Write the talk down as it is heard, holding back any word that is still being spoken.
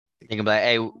Nigga be like,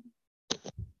 hey,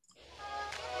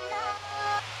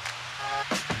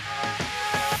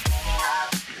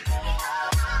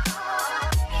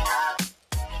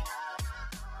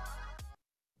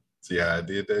 See how I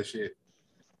did that shit?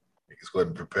 Niggas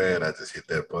wasn't prepared. I just hit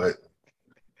that button.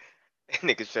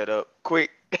 Nigga, shut up. Quick.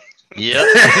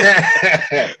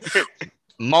 yep.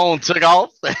 Moan took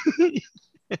off.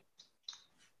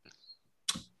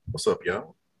 What's up,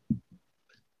 y'all?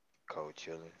 Cold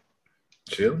chilling.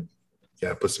 Chilling?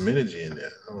 Gotta put some energy in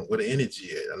there. Where the energy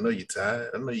at? I know you're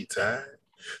tired.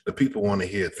 The people want to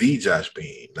hear the Josh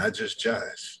Bean, not just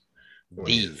Josh. They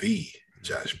wanna hear the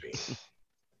Josh Bean.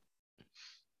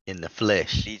 In the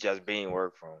flesh. He just being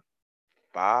work from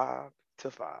 5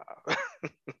 to 5.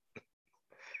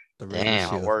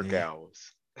 Damn. Work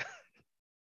hours.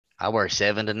 I work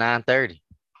 7 to 9:30.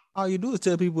 All you do is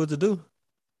tell people what to do.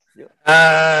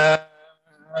 Yeah.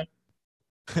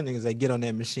 Niggas like, get on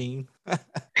that machine. Hell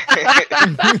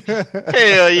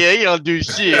yeah, you don't do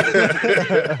shit.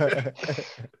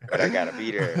 But I gotta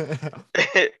be there.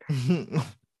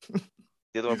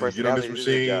 The other one Get on this personality is his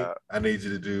machine. job. I need you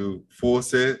to do 4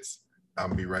 sets.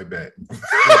 I'll be right back.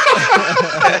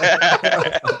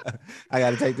 I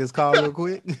gotta take this call real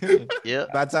quick. Yeah.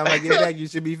 By the time I get back, you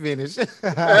should be finished. That's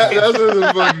what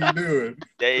the fuck you doing.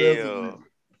 Damn.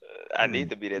 I need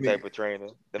to be that type of trainer.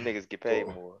 Them niggas get paid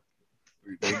more.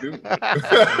 They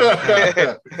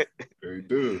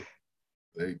do.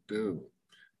 They do.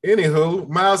 Anywho,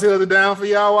 Miles held it down for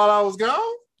y'all while I was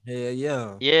gone.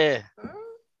 Yeah. Yeah.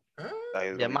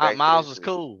 Yeah, Miles was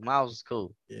cool.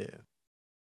 Yeah.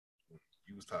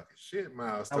 You was talking shit,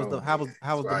 Miles. How was the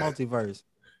multiverse?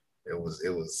 It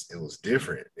was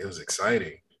different. It was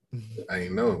exciting. I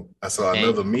didn't know. I saw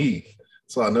another me.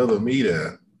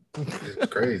 There. It's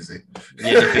crazy.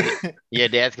 Yeah,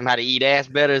 they asked him how to eat ass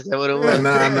better. Is that what it was?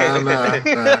 Nah.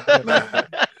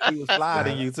 He was flying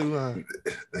to you too, huh?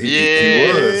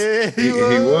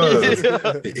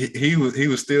 He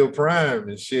was still prime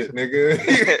and shit, nigga.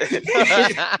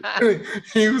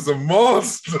 He was a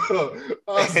monster. I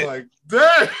was like,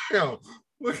 damn,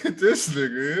 look at this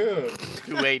nigga. Yeah.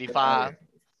 285.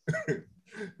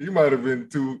 He might have been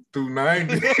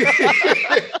 290.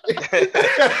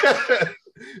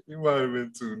 He might have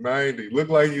been 290.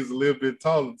 Looked like he was a little bit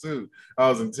taller too. I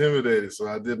was intimidated, so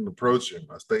I didn't approach him.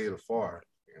 I stayed afar.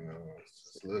 You know,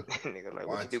 just look. Nigga, like,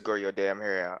 what you do? Grow your damn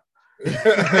hair out.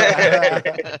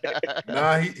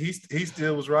 Nah, he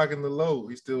still was rocking the low.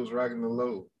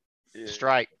 Yeah.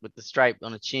 Stripe with the stripe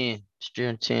on the chin,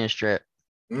 chin strap.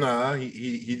 Nah,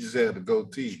 he just had the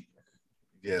goatee.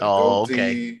 He had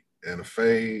okay. And a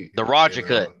fade. The Roger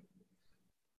cut.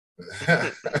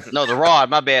 No, the rod.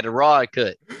 My bad. The rod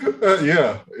cut.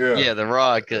 Yeah. Yeah, the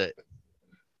rod cut.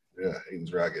 Yeah, he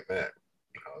was rocking that.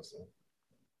 Awesome.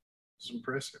 It's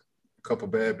impressive. A couple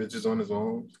bad bitches on his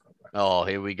arms. Oh,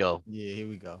 here we go. Yeah, here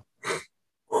we go.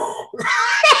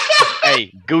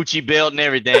 Hey, Gucci belt and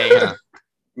everything. Huh?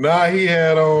 Nah, he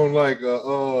had on like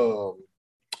a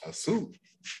suit.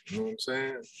 You know what I'm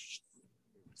saying?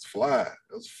 It's fly.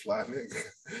 That's a fly nigga.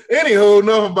 Anywho,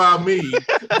 enough about me.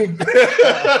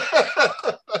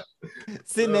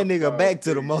 Send that nigga back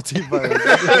to the multiverse.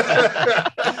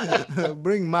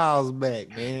 Bring Miles back,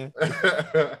 man.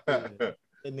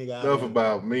 Enough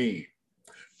about me.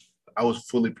 I was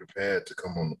fully prepared to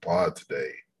come on the pod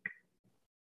today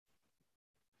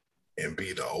and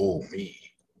be the old me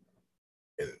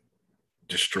and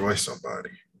destroy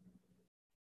somebody.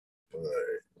 But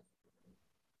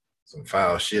some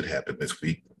foul shit happened this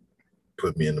week.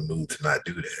 Put me in the mood to not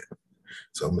do that.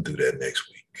 So I'm gonna do that next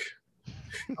week.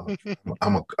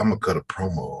 I'm gonna cut a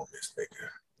promo on this nigga.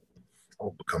 I'm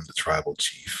gonna become the tribal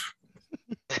chief.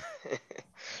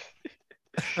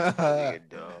 I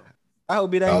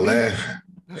hope it Y'all ain't.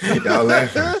 Y'all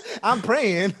laughing. I'm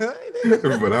praying.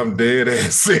 But I'm dead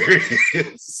ass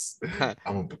serious. I'm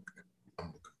gonna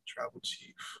become tribal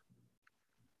chief.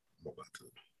 I'm about to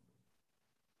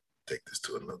take this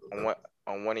to another level.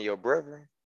 On one of your brethren?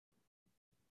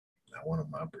 Not one of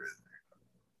my brethren.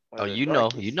 Oh, you know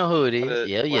who it is.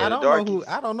 Yeah. I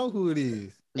don't know who it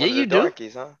is. Yeah, you do.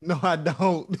 Darkies, huh? No, I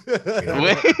don't.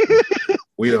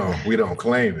 We don't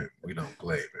claim it. We don't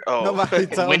claim it. Oh, nobody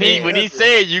told me. When he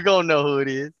said, you gonna know who it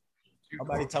is.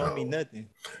 Nobody told me nothing.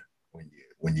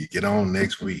 When you get on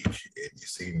next week and you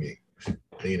see me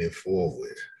leaning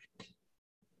forward,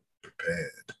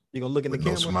 prepared. You gonna look in the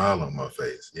camera? No smile on my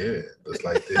face. Yeah, just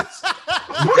like this.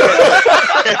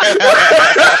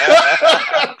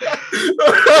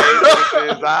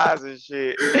 His eyes and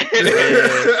shit.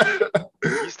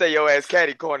 You stay your ass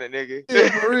catty corner, nigga. Yeah,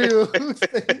 for real.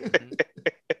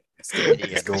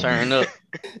 It's gonna Turn up.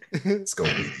 It's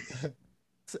gonna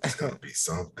be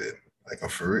something. Like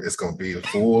it's gonna be a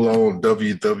full on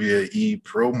WWE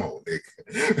promo,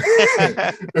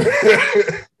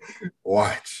 nigga.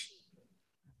 Watch.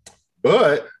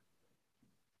 But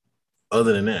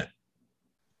other than that,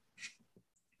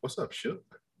 what's up, Shook?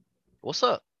 What's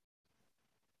up?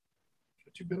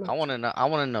 What you been up I want to know. I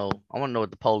want to know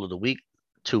what the poll of the week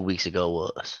 2 weeks ago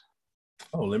was.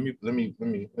 Oh, let me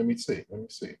see.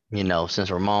 You know, since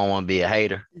Ramon want to be a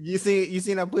hater. You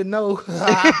seen I put no.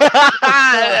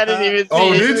 I didn't even see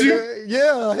Oh, it. did you?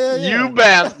 Yeah, hell yeah. You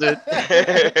bastard.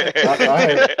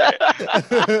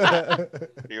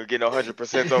 You'll get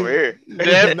 100% over here.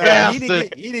 That Nah,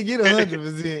 bastard. he didn't get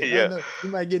 100%. Yeah. I know. He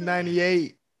might get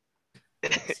 98.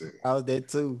 Let's see. I was there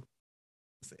too.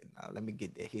 I said, no, let me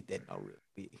hit that no real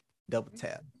big. Double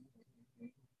tap.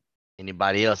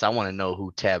 Anybody else? I want to know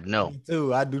who tabbed no. Me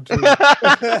too. I do too.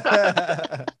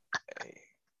 That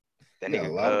You got a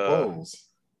nigga, lot of polls.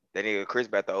 that nigga Chris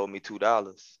about to owe me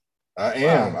 $2. I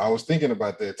am. I was thinking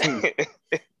about that too.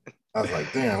 I was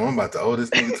like, damn, I'm about to owe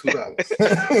this nigga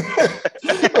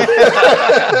 $2.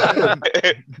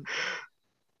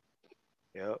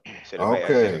 Yep.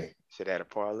 Okay. Should have had a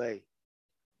parlay.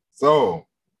 So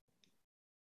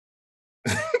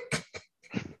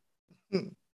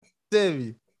Tell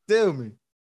me.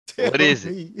 What is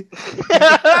it? it?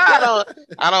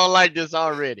 I don't like this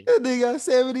already. That nigga got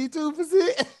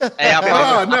 72%. Hey, I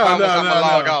promise, No, I'm gonna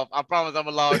log no. off. I promise I'm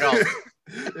gonna log off.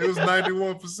 it was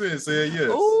 91% said yes.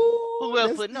 Ooh, Who else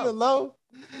that's put no? still low?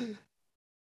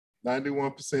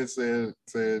 91%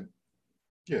 said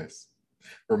yes.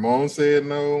 Ramon said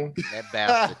no. That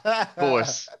bastard. Of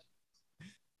course.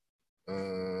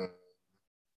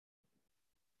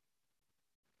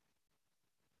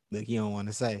 Look, you don't want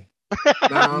to say.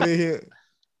 Nah,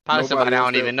 Probably somebody I else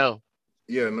don't even know.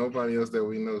 Yeah, nobody else that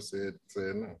we know said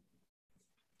no.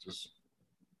 Just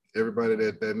everybody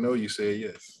that know you said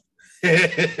yes.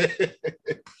 The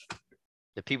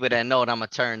people that know it, I'm gonna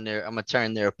turn their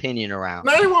opinion around.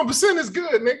 91% is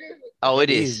good, nigga. Oh, it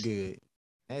It is. is good.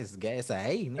 That's an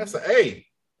A. Nigga. That's an A.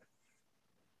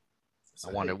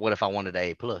 I wonder what if I wanted an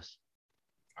A plus.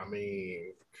 I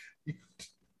mean, you could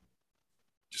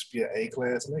just be an A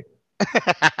class nigga.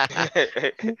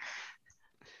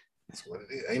 That's what it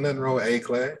is. Ain't nothing wrong with A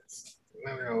class.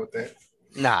 Nothing wrong with that.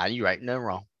 Nah, you right. Nothing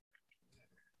wrong.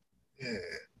 Yeah.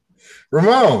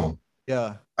 Ramon,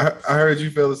 Yeah. I heard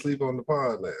you fell asleep on the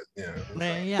pod last. Yeah.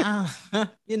 Man, yeah.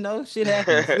 You know, shit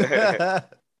happens.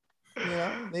 You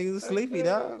know, niggas was sleepy,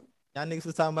 dog. Y'all niggas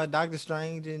was talking about Doctor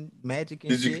Strange and magic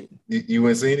and Did shit. you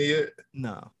ain't seen it yet?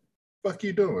 No. Fuck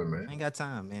you doing, I man? ain't got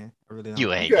time, man. I really don't.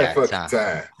 You ain't You got got fucking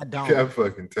time. I don't. You got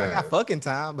fucking I time. got fucking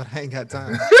time, but I ain't got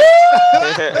time.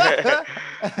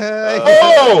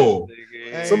 Oh!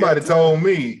 Hey, Somebody told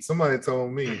me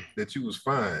that you was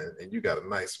fine and you got a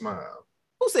nice smile.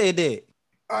 Who said that?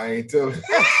 I ain't telling Look,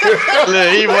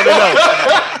 he want to know.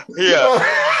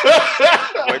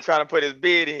 Yeah. Boy trying to put his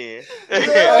bid in.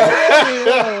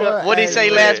 What did he say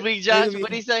Hey, last man. week, Josh? Nigga be- What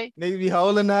did he say? Niggas be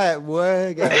holding that,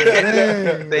 boy. God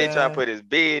dang, They man. trying to put his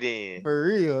bid in. For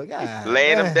real. God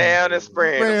Laying him dang. down and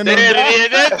spraying him. Spraying There them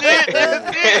it is.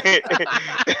 That's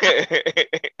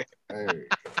it.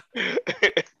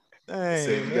 Hey,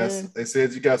 Dang, they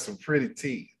said you got some pretty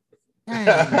teeth. man.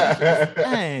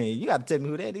 Dang, you gotta tell me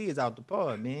who that is out the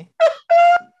pod, man.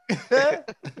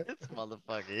 This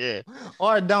motherfucker, yeah.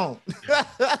 Or don't.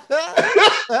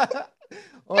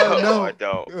 or Oh, don't.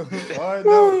 don't. Or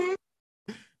don't.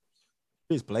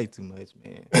 Just play too much,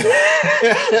 man.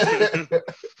 That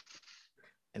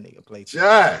nigga play too much.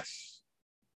 Josh,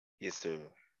 Yes, sir.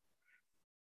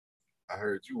 I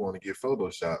heard you want to get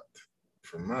photoshopped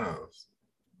from Miles.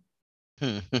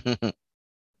 Nope.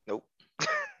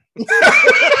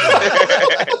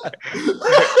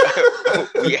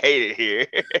 We hate it here.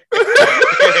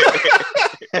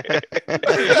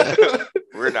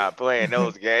 We're not playing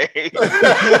those games. We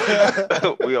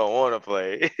don't want to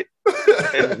play.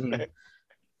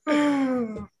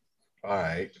 All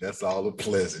right, that's all the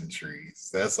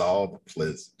pleasantries.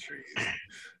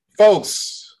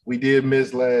 Folks, we did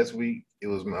miss last week. It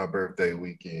was my birthday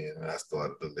weekend, and I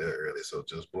started a little early, so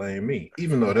just blame me.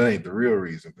 Even though that ain't the real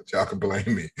reason, but y'all can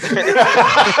blame me.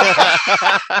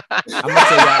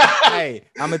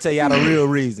 I'm gonna tell y'all the real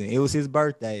reason. It was his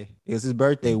birthday. It was his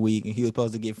birthday week, and he was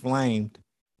supposed to get flamed.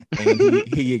 And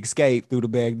he escaped through the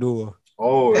back door.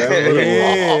 Oh, that's what Yeah,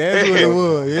 it was. that's what it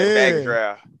was. Yeah.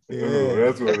 Backdraft. Oh,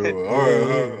 that's what it was. All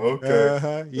right,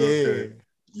 okay. Yeah. Okay.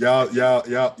 Y'all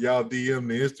DM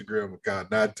the Instagram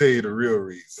account. Now I tell you the real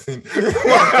reason.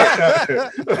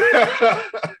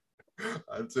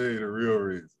 I'll tell you the real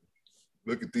reason.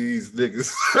 Look at these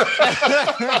niggas.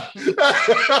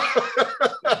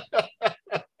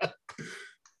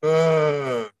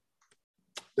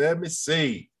 Let me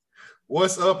see.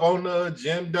 What's up on the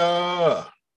agenda?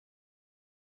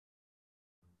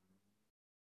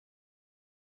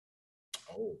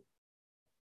 Oh.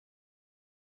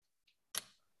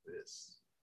 This.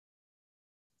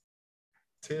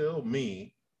 Tell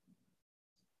me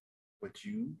what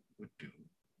you would do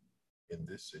in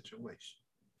this situation.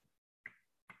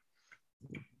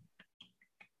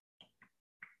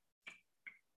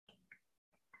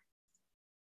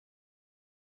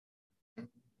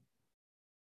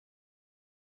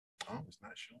 Oh, it's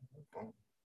not showing my phone.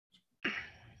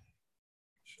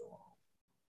 Show on.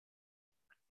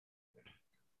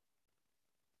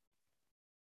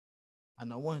 I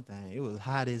know one thing. It was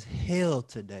hot as hell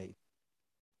today.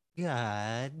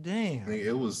 God damn.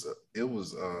 It was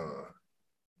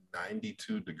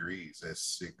 92 degrees at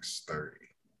 6:30.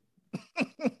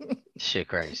 Shit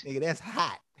crazy. Nigga, that's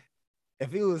hot.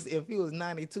 If it was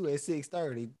 92 at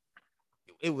 6:30,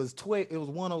 it was 12. It was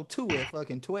 102 at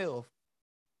fucking 12.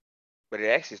 But it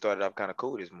actually started off kind of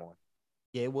cool this morning.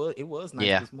 Yeah, it was nice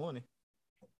Yeah. this morning.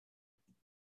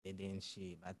 And then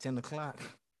shit, by 10 o'clock.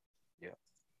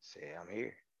 Say, I'm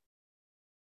here.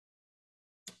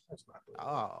 That's not good.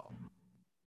 Oh.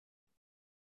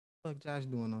 What Josh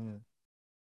doing on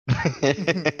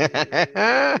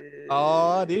here?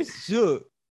 Oh, this shook.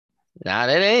 Nah,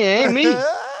 that ain't me.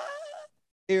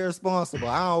 Irresponsible.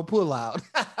 I don't pull out.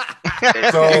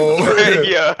 So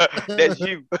Yeah, that's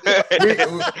you.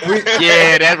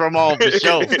 Yeah, that's Ramon for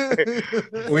sure.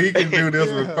 we can do this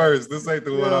one Yeah. first. This ain't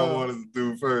the one I Yeah. wanted to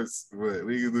do first, but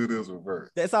we can do this one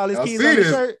first. That's all his Y'all kids see on the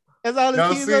this? shirt. That's all his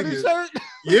Y'all kids see on the this? shirt.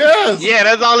 Yes. Yeah,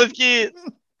 that's all his kids.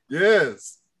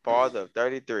 Yes. Father of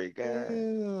 33, God.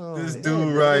 Damn, This that dude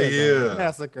is right a here.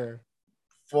 Massacre.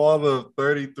 Father of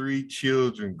 33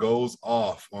 children goes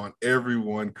off on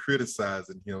everyone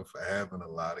criticizing him for having a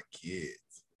lot of kids.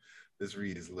 Let's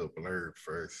read his little blurb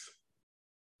first.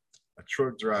 A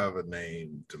truck driver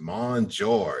named Damon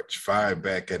George fired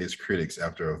back at his critics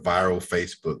after a viral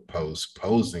Facebook post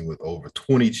posing with over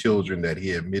 20 children that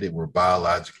he admitted were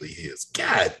biologically his.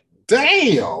 God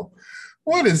damn!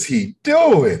 What is he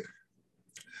doing?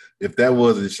 If that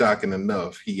wasn't shocking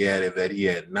enough, he added that he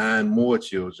had 9 more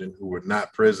children who were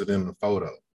not present in the photo.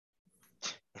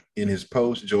 In his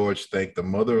post, George thanked the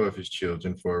mother of his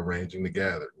children for arranging the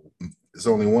gathering. There's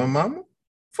only one mama?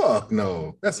 Fuck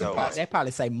no. That's No. impossible. They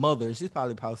probably say mothers. It's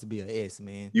probably supposed to be an S,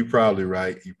 man. You're probably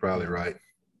right. You're probably right.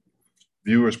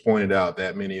 Viewers pointed out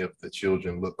that many of the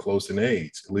children look close in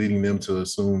age, leading them to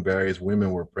assume various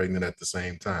women were pregnant at the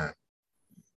same time.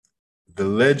 The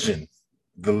legend,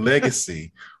 the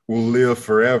legacy will live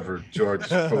forever, George's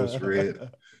post read.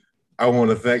 I want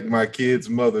to thank my kids'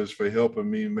 mothers for helping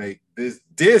me make this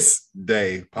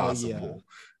day possible.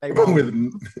 They wrong. with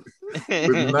 9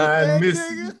 That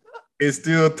missing, nigga. it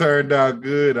still turned out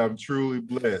good. I'm truly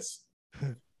blessed.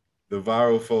 The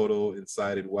viral photo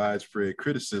incited widespread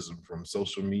criticism from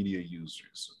social media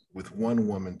users, with one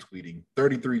woman tweeting,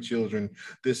 33 children,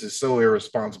 this is so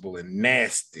irresponsible and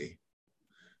nasty.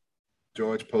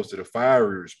 George posted a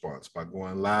fiery response by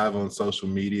going live on social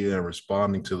media and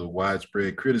responding to the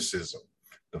widespread criticism.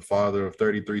 The father of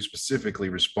 33 specifically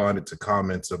responded to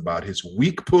comments about his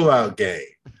weak pullout game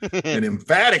and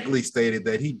emphatically stated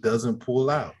that he doesn't pull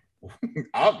out.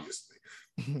 Obviously.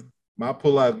 My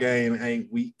pullout game ain't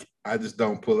weak. I just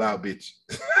don't pull out, bitch.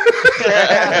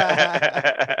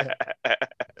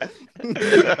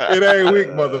 It ain't weak,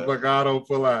 motherfucker. I don't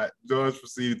pull out. George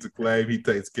proceeded to claim he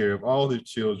takes care of all his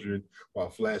children while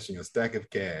flashing a stack of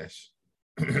cash.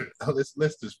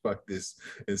 Let's just fuck this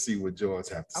and see what George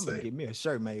have to I'm gonna say. get me a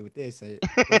shirt made with that shit.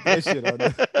 With that shit on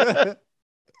there.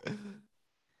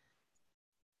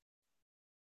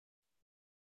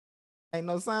 Ain't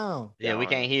no sound. Yeah, we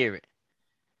can't hear it.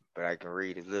 But I can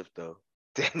read his lips though.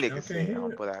 That nigga Okay, said, hear "I'll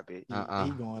it. put out, bitch."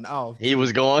 He going off. He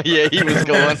was going, yeah, he was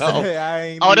going off. I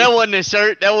ain't Oh, that even- wasn't a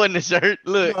shirt. That wasn't a shirt.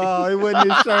 Look. No, it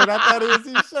wasn't his shirt. I thought it was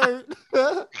his shirt.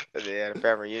 They had a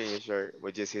family reunion shirt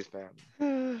with just his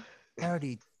family.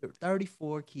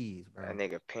 34 kids, bro. That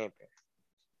nigga pimping.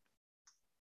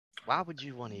 Why would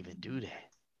you want to even do that?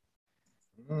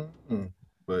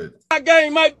 But That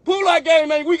game, mate. Pull out game,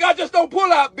 man. We got just don't pull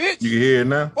out, bitch. you can hear it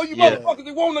now? Or you Yeah. motherfuckers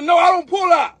that want to know I don't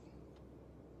pull out.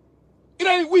 It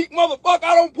ain't weak, motherfucker.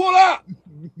 I don't pull out.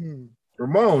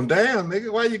 Ramon, damn,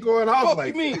 nigga, why you going off Fuck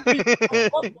like you mean? that? Weak,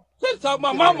 motherfucker. Just talking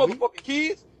about my motherfucking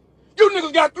kids. You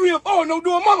niggas got 3 and 4 and don't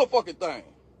do a motherfucking thing.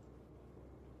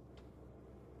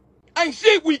 Ain't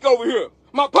shit weak over here.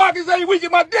 My pockets ain't weak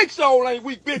and my dick soul ain't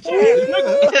weak, bitch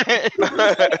ass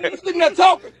nigga. You sitting there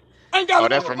talking. Ain't got Oh, a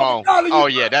that's motherfucking Ramon. dollar. Oh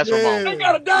yeah, that's Ramon. Ain't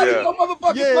got a dollar in Yeah. your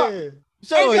motherfucking pocket.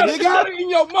 Show Ain't it, got a nigga. dollar in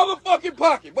your motherfucking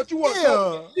pocket, but you want to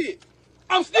talk that shit.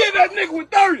 I'm still that nigga with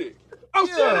 30. I'm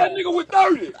still that nigga with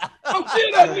 30. I'm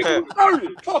still that nigga with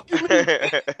 30. Fuck you mean?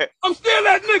 I'm still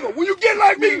that nigga. When you get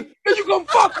like me, then you come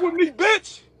fuck with me,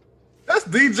 bitch. That's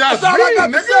DJ That's all I got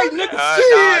B, to say, nigga. Nah,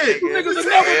 Shit. You nigga. niggas will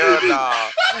never Hell be me. nah.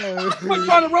 Quit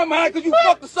trying to run behind because you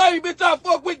fuck the same bitch I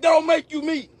fuck with that don't make you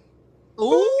me.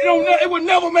 Ooh. It will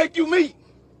never make you me.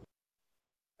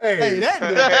 Hey, Hey, that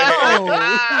nigga cold.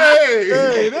 hey,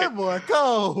 Hey, that boy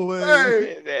cold, man.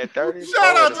 hey. That 34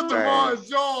 Shout out to in the Devon face.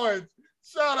 George.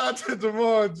 Shout out to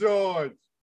Devon George.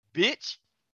 Bitch.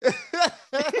 He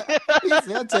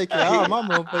said, I take care of all my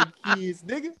motherfucking kids,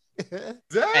 nigga.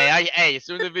 Damn. Hey, as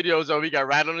soon as the video's over, he got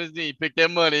right on his knee, pick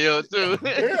that money up too.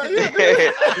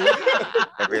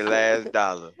 Every last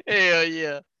dollar. Hell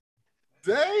yeah.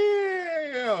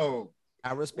 Damn.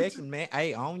 I respect him, man.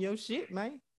 Hey, own your shit,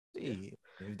 man. Shit.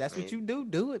 If that's what you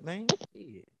do it, man.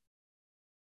 Shit.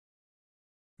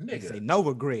 They say Nigga. no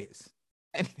regrets.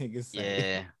 That nigga say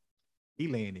Yeah. he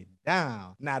laying it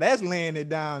down. Now that's laying it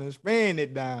down and spraying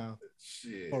it down.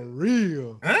 Shit. For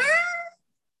real. Huh?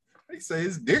 They say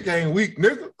his dick ain't weak,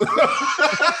 nigga.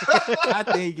 I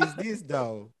think it's this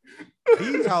though.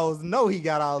 These hoes know he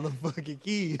got all the fucking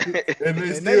kids. And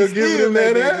they still giving him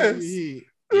let that nigga ass. hit.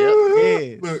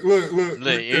 Yep. Yes.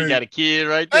 Look, he got a kid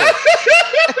right there.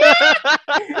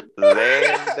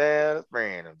 Laying him down,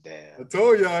 spraying him I down.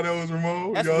 told y'all that was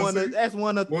Ramon. That's Y'all one see? of that's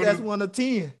one of One that's of- one of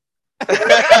 10.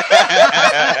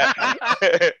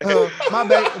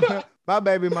 My My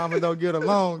baby mama don't get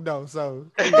along though, so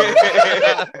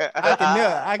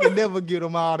I can never get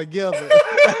them all together.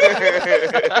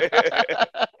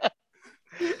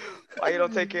 Why you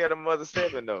don't take care of the mother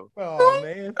 7 though? Oh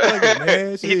man, fuck it,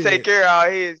 man. He Shit. take care of all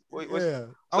his. Yeah,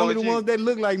 only the ones that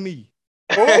look like me.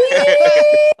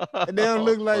 Oh! And they don't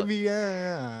look like fuck. me.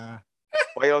 Why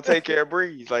you don't take care of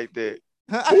Breeze like that?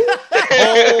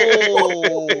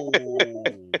 Oh.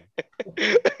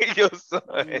 Your son.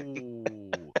 Ooh.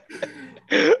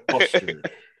 Mustard.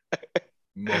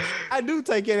 Mustard. I do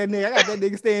take care of that nigga. I got that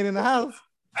nigga staying in the house.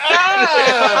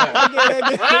 Ah!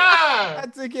 I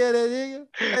took care of that nigga.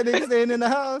 That nigga staying in the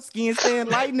house, skin staying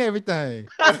light and everything.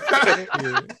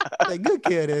 Yeah. I take good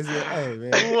care of that shit. Hey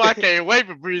man. Ooh, I can't wait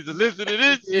for Breeze to listen to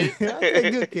this shit. I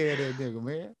take good care of that nigga,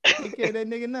 man. Take care of that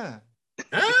nigga now.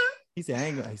 He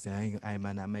said, I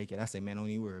might not make it. I said, man, don't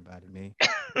even worry about it, man.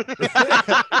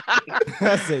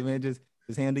 I said, man, just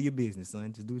handle your business,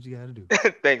 son. Just do what you gotta do.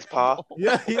 Thanks, Pa.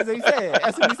 Yeah, that's what he said.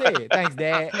 That's what he said. Thanks,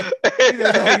 Dad. He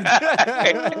said,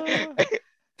 thanks.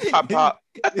 Pop, pop.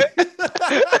 The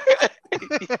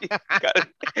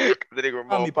nigga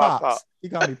Call me Ramon pop, Pops. pop. He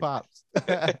called me Pops.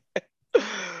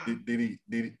 Did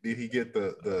he get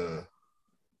the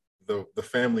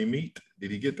family meat?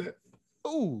 Did he get that?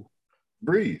 Ooh.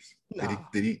 Breeze. Nah.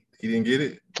 Did he didn't get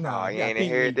it? Oh, he you got ain't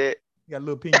pink inherit meat. that? He got a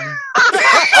little pink meat.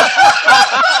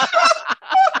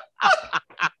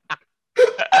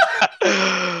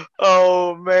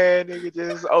 Oh man, nigga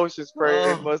just ocean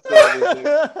spray and mustard on this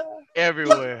shit.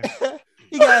 Everywhere.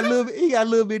 He got a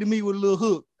little bit of meat with a little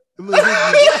hook. A little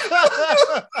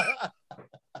hook.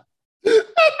 That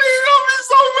nigga gonna be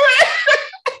so mad.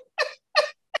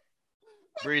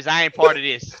 Breeze, I ain't part of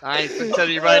this. I ain't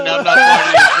telling you right now, I'm not part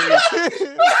of this,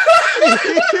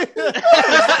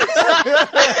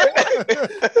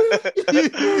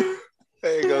 Breeze.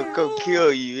 They ain't gonna come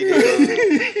kill you.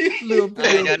 Nigga. Little I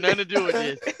ain't got nothing to do with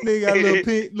this. Nigga got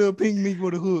little pink meat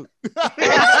with a hook.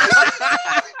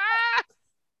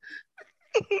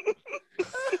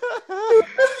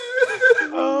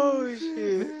 Oh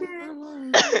shit.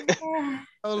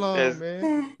 Hold on, That's-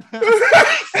 man.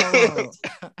 Hold on.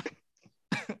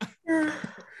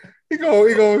 He gonna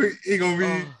be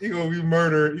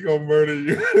murdered. He gonna murder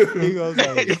you. He goes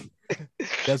like,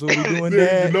 that's what we doing, You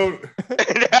Dad. know,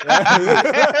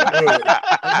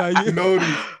 That's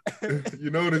you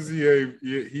notice he ain't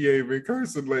been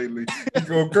cursing lately. He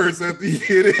gonna curse after he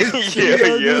hit it.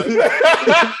 Yeah.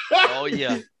 Oh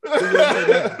yeah.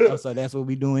 Oh, so that's what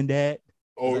we doing, Dad.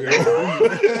 Oh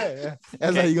yeah.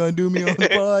 That's how you gonna do me on the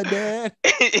pod, Dad.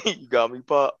 You got me,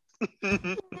 Pop.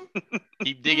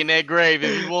 Keep digging that grave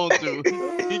if you want to.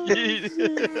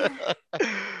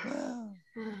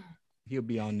 He'll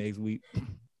be on next week.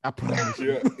 I promise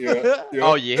you. Yeah.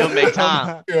 Oh yeah, he'll make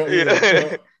time.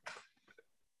 Yeah.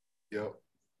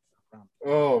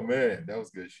 Oh man, that was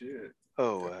good shit.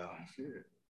 Oh wow. Shit.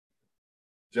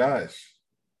 Josh,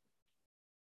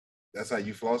 That's how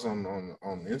you floss on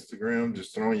Instagram,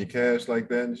 just throwing your cash like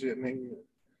that and shit, nigga.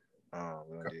 Oh,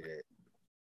 we don't do that.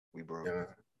 We broke. You know,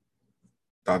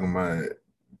 talking about your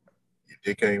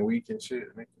dick ain't weak and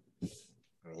shit, nigga. I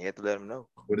mean, you have to let them know.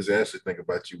 What does Ashley think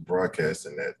about you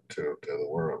broadcasting that to the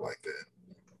world like that?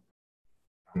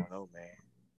 I don't know, man.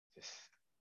 Just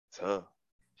it's her.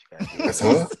 She gotta deal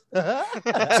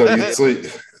That's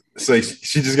with her. So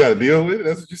she just got to deal with it.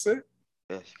 That's what you say? it.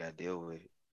 Yeah, she gotta deal with it.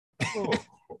 Oh,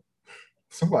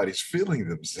 somebody's feeling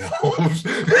themselves.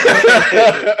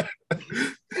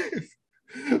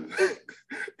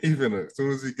 Even as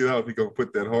soon as he get out, he gonna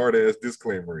put that hard ass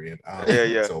disclaimer in.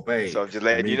 Yeah. So, babe, So I'm just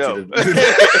letting you I know. need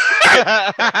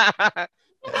to-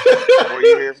 Before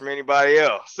you hear from anybody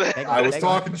else. I was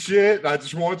talking shit. I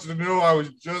just want you to know I was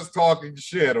just talking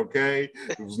shit, okay?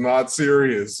 It was not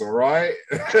serious, all right?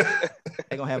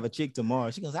 They gonna have a chick tomorrow.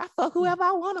 She goes, I fuck whoever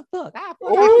I wanna fuck. I fuck,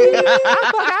 Ooh.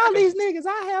 I fuck all these niggas.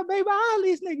 I have baby all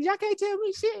these niggas. Y'all can't tell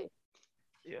me shit.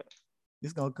 Yeah.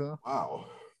 It's gonna come. Wow.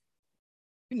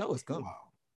 You know it's coming. Wow.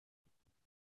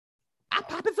 I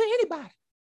pop it for anybody.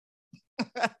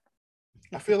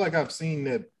 I feel like I've seen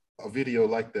a video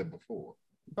like that before.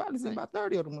 Probably seen about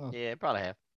 30 of them. Yeah, probably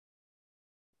have.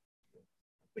 I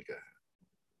think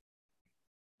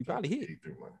You probably hit. I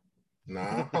through my.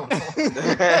 Nah.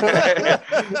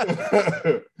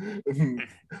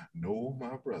 No,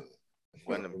 my brother.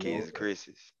 One of them kids is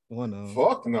Chris's. One of them.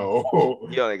 Fuck no.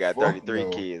 He only got Fuck 33 no.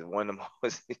 kids. One of them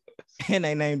was And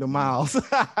they named them Miles.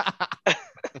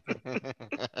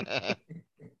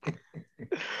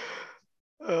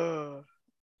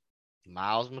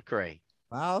 Miles McCray.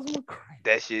 Miles McCray.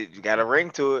 that shit got a ring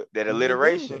to it. That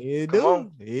alliteration. It Come do.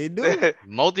 on. It do.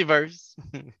 Multiverse.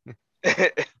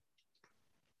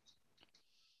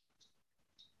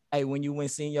 Hey, when you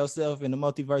went seeing yourself in the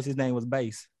multiverse, his name was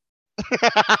Bass.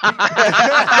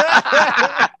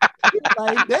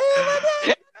 Like, damn,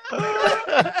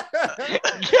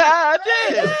 God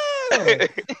damn. damn.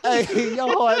 Hey,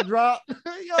 your heart dropped.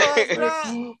 Your heart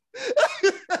dropped.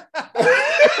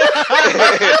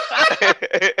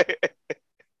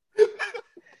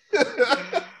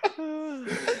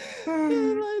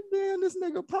 Like, damn, this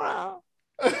nigga proud.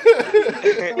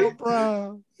 So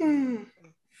proud.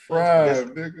 Fried,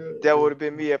 nigga. That would have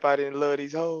been me if I didn't love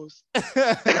these hoes.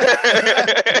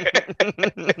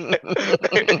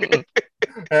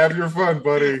 Have your fun,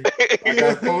 buddy. I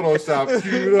got Photoshop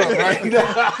queued up right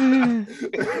now.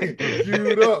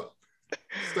 Queued up.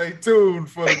 Stay tuned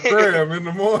for the gram in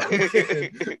the morning.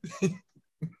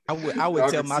 I would Y'all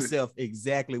tell can see. myself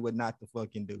exactly what not to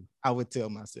fucking do. I would tell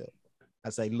myself. I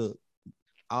say, look,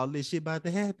 all this shit about to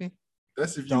happen.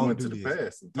 That's if you Don't went do to the this.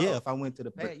 past. And Yeah, talked. if I went to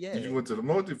the But past, yeah. if you went to the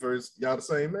multiverse, y'all the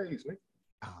same age, nigga.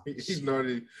 Oh, He shit.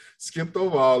 already skipped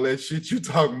over all that shit you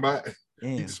talking about. He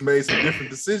Damn. just made some different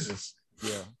decisions.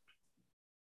 Yeah.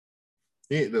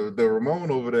 The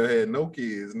Ramon over there had no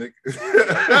kids, nigga.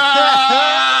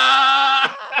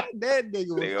 That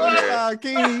nigga was Nigga over there. freestyle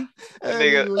king. That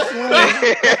Nigga. nigga was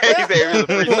He said he was a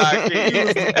freestyle king.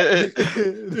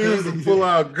 He was a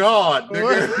full-out god,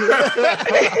 nigga.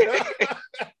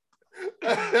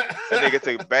 That nigga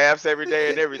took baths every day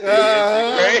and everything.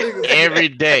 Ah, That shit nigga- Every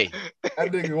day.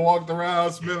 That nigga walked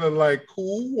around smelling like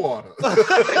cool water.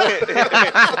 crazy.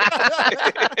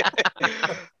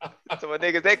 So my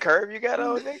niggas, that curve you got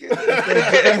on, nigga?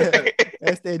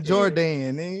 That's that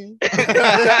Jordan, nigga.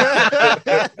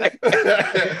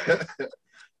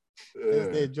 That's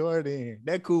that Jordan.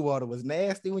 That cool water was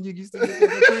nasty when you used to get that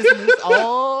at Christmas.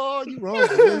 Oh, you wrong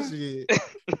for that shit.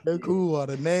 That cool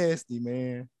water nasty,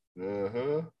 man.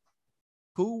 Uh-huh.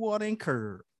 Cool water and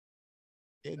curb.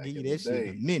 They'll Back give you in the that shit in day.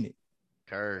 a minute.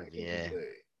 Curve, yeah.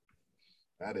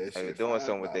 Now that They shit was doing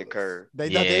something with that $5. curve. They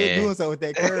thought they Yeah. were doing something with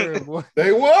that curb, boy.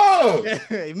 They was.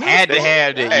 Had to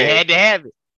have it. You Hey. had to have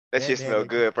it. That Yeah, shit yeah, smell it-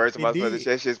 good. First of all, it did.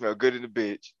 that shit smell good in the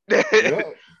bitch. Yup.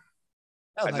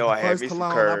 That was I know the I had first me some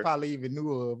cologne I curb. probably even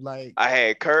knew of. Like, I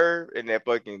had curve and that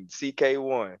fucking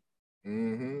CK1.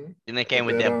 Mm-hmm. Then they came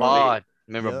with that that on bod.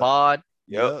 Remember Yep. bod?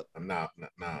 Yep. Nah. I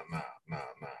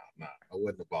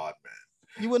wasn't a bod man.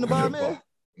 you wasn't a bod man?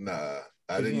 Nah.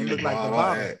 I You didn't didn't use look like the bod or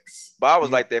bottom. Axe. But I was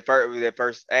You- like that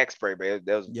first axe spray, but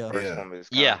that was the Yeah. first Yeah. one of its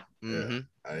kind. Yeah. Yeah. Mm-hmm.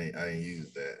 I didn't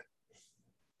use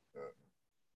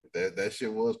that. That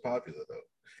shit was popular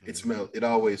though. Mm-hmm. It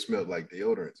always smelled like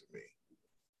deodorant to me.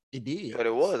 It did. But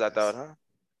it was, I thought, huh?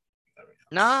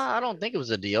 Nah, I don't think it was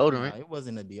a No, deodorant. it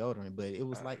wasn't a deodorant, but it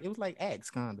was like Axe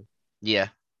kind of. Yeah.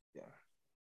 Yeah.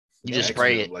 You just Axe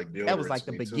spray smelled it. like That was deodorant like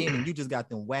to the me, too. beginning. You just got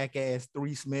them whack ass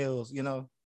 3 smells, you know.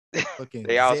 Fucking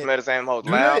They all Zet. smell the same. Hoes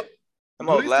Do loud. they- Them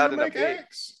do hoes they loud still in the make bitch.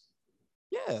 Axe?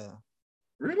 Yeah.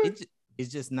 Really? It's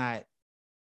just not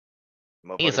I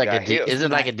think it's Motherfuckers like got hips. is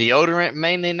it like a deodorant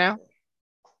mainly now?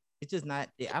 It's just not.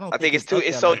 I don't I think it's up too. there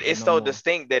It's so. like that It's no so more.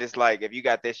 distinct that it's like if you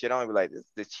got that shit on, you be like,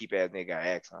 this cheap ass nigga got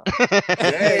axe on.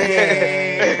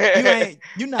 Yeah.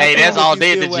 You not. Hey, cool, that's but all you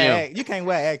day at still the wear gym. Axe. You can't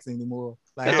wear Axe anymore.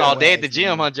 Like, That's I don't all wear day at the Axe gym,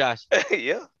 anymore. huh, Josh?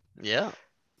 Yeah. Yeah.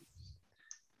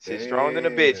 Shit stronger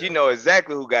than a bitch. You know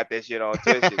exactly who got that shit on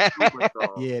too. That shit super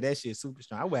strong. Yeah, that shit's super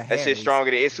strong. I wear That Harry's. shit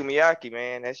stronger than Isumiyaki,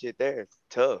 man. That shit there.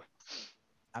 Tough.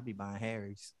 I be buying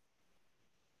Harry's.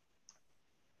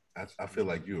 I feel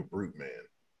like you a brute, man.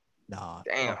 Nah,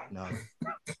 Damn. no.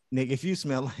 Nigga, if you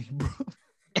smell like brute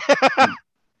God,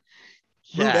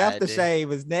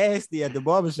 aftershave is nasty at the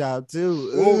barbershop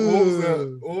too.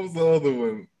 What was the other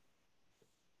one?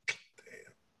 Damn.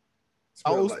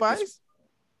 Old Spice?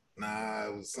 Nah,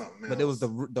 it was something else. But it was the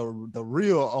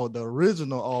real, the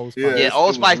original Old Spice. Yeah,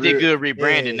 Old Spice did good Yeah,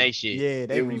 rebranding they shit. Yeah,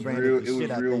 they rebranded the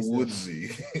shit out real they stuff.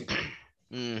 woodsy.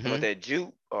 With that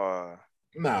jute or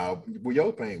Nah, well,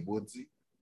 your paint woodsy.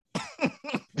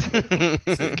 Said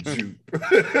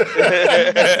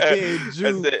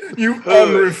Jupe. You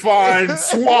unrefined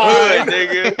swine,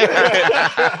 nigga.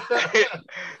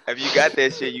 Have you got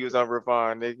that shit? You was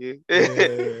unrefined, nigga.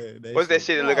 Yeah, What's that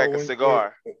shit that look like a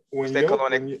cigar? What's that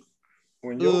cologne?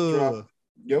 When Yoke dropped,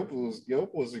 Yoke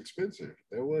was expensive.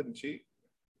 That wasn't cheap.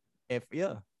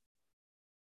 Yeah.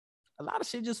 A lot of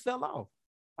shit just fell off.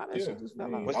 Shit just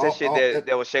fell off. What's that shit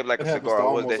that was shaped like a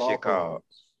cigar? What's that shit called?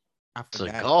 I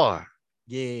forgot. Cigar.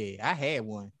 Yeah, I had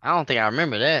one. I don't think I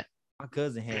remember that. My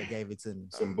cousin gave it to me.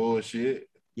 Some bullshit.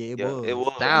 Yeah, it was. It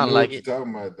was. Sound like it.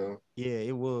 Talking about though. Yeah,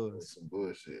 it was. Some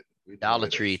bullshit. Dollar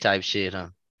Tree type shit, huh?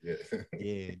 Yeah.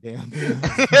 Yeah, damn.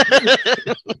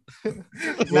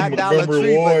 Not Dollar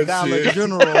Tree, but Dollar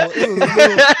General.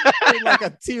 It was like a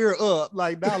tier up,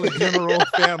 like Dollar General,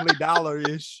 Family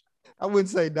Dollar-ish. I wouldn't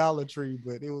say Dollar Tree,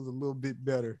 but it was a little bit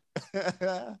better.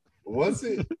 Was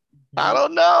it? I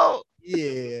don't know.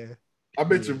 Yeah. I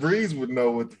bet your Breeze would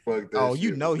know what the fuck that Oh, shit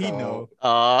you know was he called. know.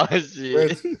 Oh,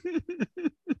 shit.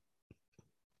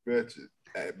 Bet you.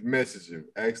 Message him.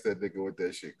 Ask that nigga what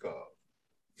that shit called.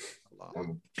 I'm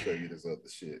gonna show you this other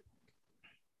shit.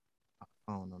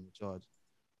 I don't know the charge.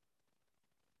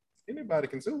 Anybody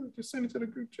can do it. Just send it to the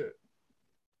group chat.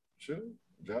 Sure,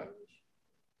 Josh.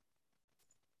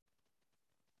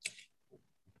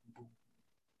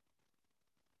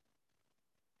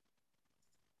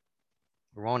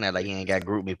 Ron that like he ain't got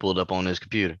Group Me pulled up on his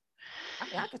computer.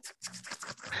 I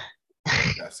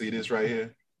see this right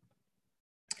here.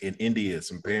 In India,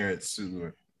 some parents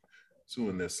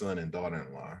suing their son and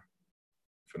daughter-in-law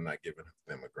for not giving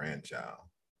them a grandchild.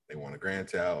 They want a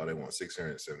grandchild or they want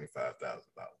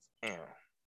 $675,000.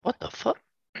 What the fuck?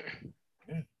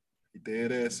 Yeah, he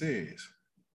dead ass serious.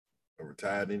 A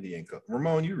retired Indian couple.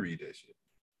 Ramon, you read that shit.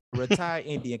 A retired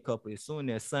Indian couple is suing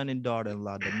their son and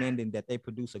daughter-in-law, demanding that they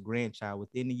produce a grandchild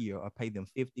within a year or pay them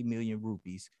 50 million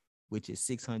rupees, which is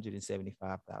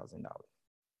 $675,000.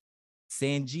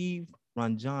 Sanjeev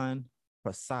Ranjan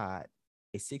Prasad,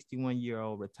 a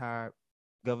 61-year-old retired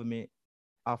government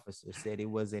officer, said it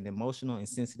was an emotional and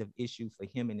sensitive issue for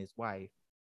him and his wife,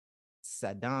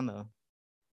 Sadhana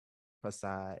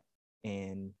Prasad,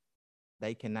 and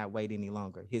they cannot wait any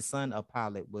longer. His son, a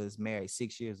pilot, was married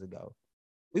 6 years ago.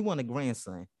 We want a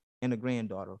grandson and a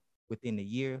granddaughter within a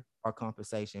year or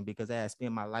compensation because I have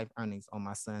spent my life earnings on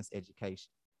my son's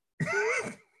education.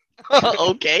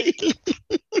 Okay.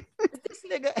 This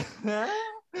nigga.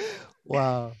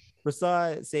 Wow.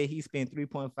 Prasad said he spent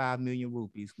 3.5 million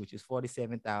rupees, which is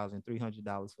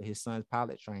 $47,300 for his son's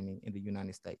pilot training in the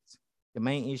United States. The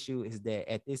main issue is that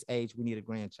at this age, we need a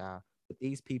grandchild. But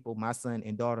these people, my son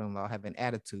and daughter-in-law, have an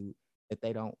attitude that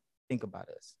they don't think about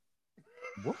us.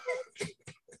 What?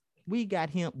 We got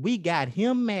him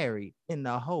married in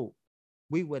the hope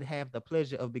we would have the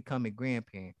pleasure of becoming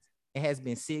grandparents. It has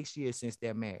been 6 years since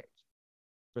their marriage,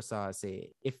 Prasad said.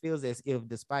 It feels as if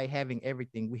despite having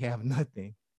everything, we have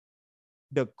nothing.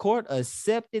 The court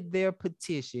accepted their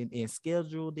petition and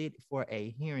scheduled it for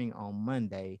a hearing on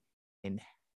Monday in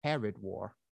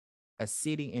Haridwar, a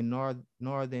city in northern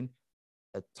Don't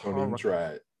even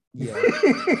try it. Yeah.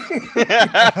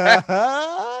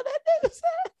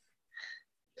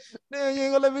 Damn, you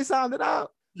ain't gonna let me sound it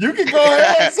out. You can go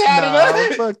ahead and sound it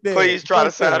out. Fuck that. Please try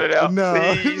to sound it out. No.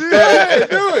 Please. Do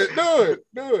it.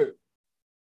 Do it.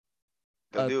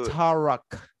 A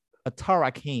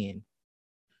Tarakan.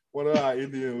 One of our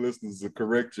Indian listeners will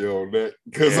correct you on that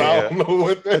because I don't know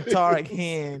what that is.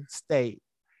 Tarakan State.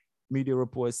 Media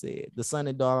report said the son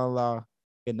and daughter-in-law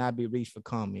cannot be reached for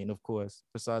comment. Of course,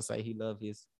 Prasad say he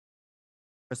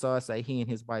and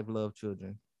his wife love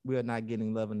children. We are not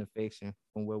getting love and affection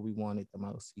from where we want it the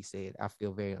most. He said, I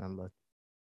feel very unlucky.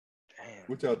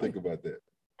 What y'all think about that?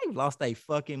 They lost their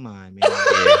fucking mind, man.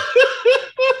 Yeah.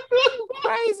 You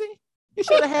crazy? You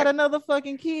should have had another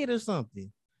fucking kid or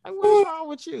something. Like, what's wrong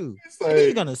with you? It's And then you're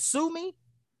like, gonna sue me?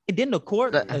 And then the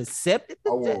court But- accepted I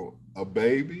the want a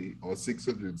baby on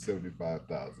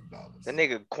 $675,000. That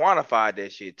nigga quantified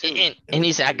that shit too. And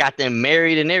he said, I got them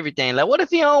married and everything. Like, what if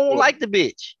he don't What? like the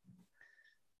bitch?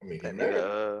 I mean, he That married.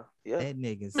 nigga, yeah. That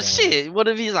nigga But said, shit, what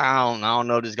if he's like, I don't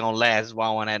know this gonna last. That's why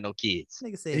I want to have no kids.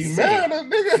 nigga said, He son. married a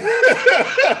nigga.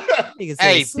 Nigga said,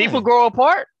 Hey, son. people grow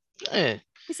apart. Yeah.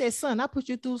 He said, son, I put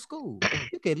you through school.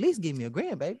 You could at least give me a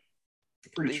grandbaby.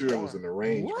 Pretty sure it was an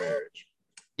arranged What? marriage.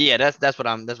 Yeah, that's what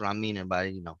I'm meaning by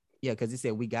it, you know. Yeah, because he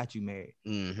said we got you married.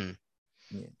 Mm-hmm.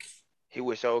 He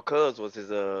wish old cuz was his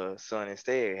son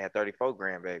instead. Had 34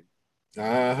 grandbaby.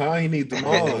 He need them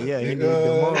on. Yeah, he nigga. need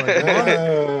them on.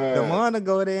 Yeah. Demona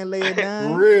go there and lay it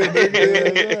down. For real, nigga.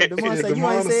 Yeah. Demona Shit, say, you ain't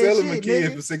Demona said selling the shit,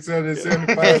 kid nigga. for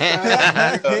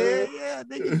 $675,000. Yeah,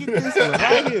 nigga, get this one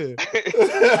right here.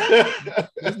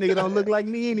 This nigga don't look like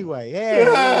me anyway. Yeah,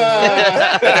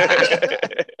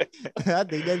 I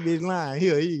think that bitch lying.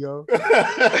 Here you go.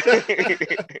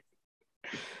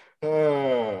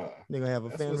 Nigga have a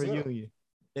That's family what's up. reunion.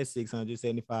 That's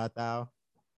 675,000.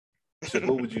 Shit,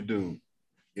 what would you do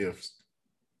if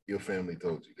your family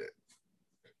told you that?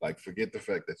 Like, forget the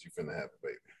fact that you finna have a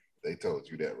baby. They told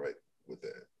you that right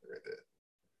there.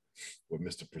 What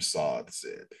Mr. Prasad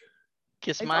said.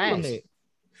 Kiss They my told him ass. that.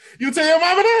 You tell your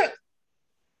mama that?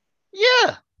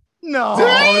 Yeah. No,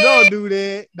 Damn. don't do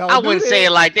that. Don't I do wouldn't that. say it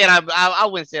like that. I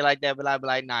wouldn't say it like that, but I'd be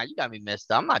like, nah, you got me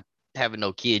messed up. I'm not having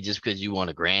no kid just because you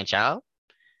want a grandchild.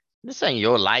 This ain't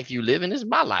your life you living. This is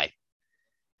my life.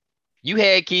 You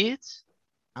had kids.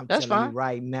 I'm That's telling fine. you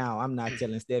right now, I'm not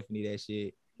telling Stephanie that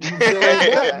shit. You tell her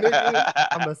that, nigga.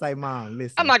 I'm gonna say, Mom,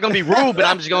 listen. I'm not gonna be rude, but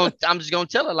I'm just gonna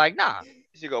tell her like, nah.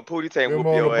 She gonna Pootie Tang whoop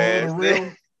Remember your on the ass.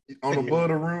 room, on the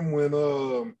butter room when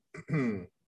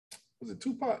was it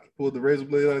Tupac pulled the razor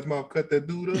blade out of his mouth, cut that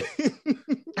dude up?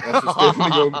 That's what Stephanie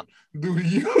gonna do to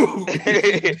you.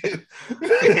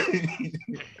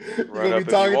 You Run gonna up be if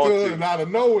talking you to want her to. and out of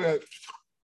nowhere,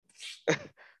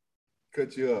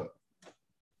 cut you up.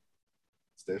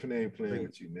 Stephanie ain't playing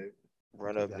with you, nigga.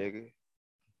 Run up, nigga.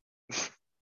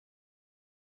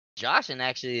 Josh and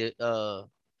actually the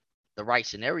right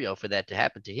scenario for that to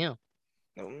happen to him.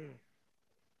 Mm,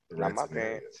 The Not right my scenario.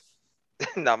 parents.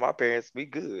 Not my parents. We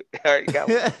good. I already got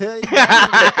he one.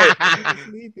 got it.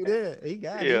 Sleep through that. He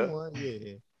got Yeah. it. One.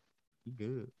 Yeah. He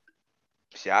good.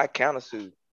 Shit, I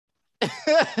countersue.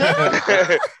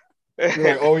 You're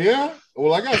like, oh yeah?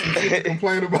 Well, I got some shit to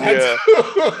complain about. Yeah. too.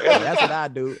 Yeah, that's what I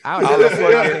do. I all them was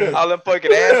fucking, all them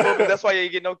fucking ass whoopings. That's why you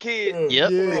ain't get no kid.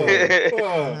 Yep.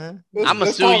 Uh-huh. I'ma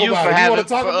sue you for having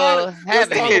talk for, about it?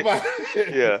 Let's having talk it. about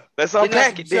it. Yeah, let's We got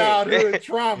unpack some it then. childhood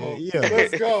trauma. Yeah.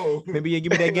 Let's go. Maybe you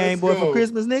give me that Let's Game Boy for go.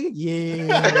 Christmas, nigga.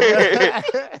 Yeah.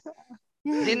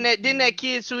 Didn't that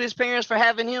kid sue his parents for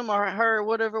having him or her or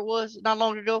whatever it was not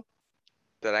long ago?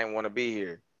 That I ain't want to be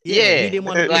here. Yeah. He didn't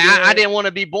want to. Like I didn't want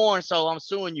to be born, so I'm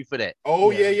suing you for that. Oh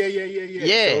Yeah. yeah.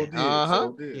 Yeah, So did, uh-huh.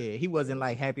 so did. Yeah, he wasn't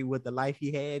like happy with the life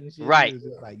he had and shit. Right. He was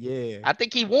just like, yeah. I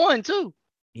think he won too.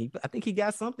 I think he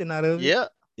got something out of it. Yeah.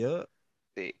 Yep.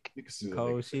 Sick. You can sue a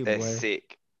Cold nigga. shit, That's boy.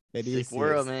 sick. That Sick is sick.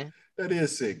 world, man. That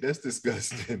is sick. That's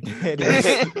disgusting. That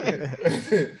is-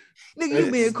 Nigga,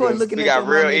 you be in court looking We at got your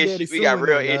mom real and daddy issues. We got suing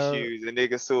real them, dog. issues, and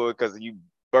niggas suing because you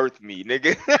birthed me,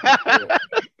 nigga.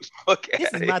 Fuck This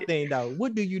outta is my here. thing, though.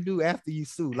 What do you do after you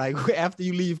sue? Like after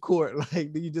you leave court,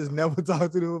 like do you just never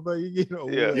talk to them about you know?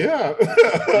 Yeah. Yeah.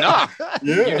 Nah,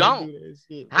 Yeah. you don't. do that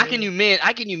shit, How man. can you mend?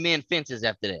 How can you mend fences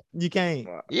after that? You can't.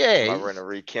 I Yeah, run to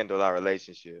rekindle our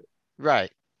relationship.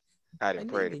 right. I Like,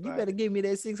 didn't pray nigga, you about better it. give me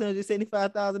that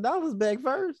 $675,000 back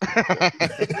first,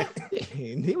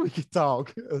 and then we can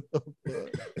talk.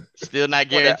 Still not Wonder-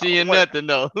 guaranteeing wonder- nothing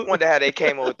though. I wonder how they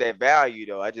came up with that value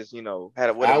though. I just, had a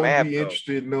what I a would math be go.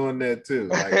 interested in knowing that too.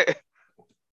 Like,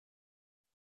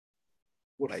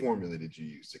 what Like- formula did you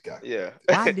use to calculate? Yeah.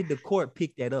 Why did the court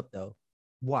pick that up though?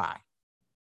 Why?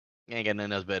 Ain't got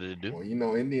nothing else better to do.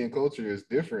 Well, Indian culture is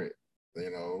different.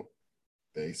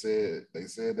 They said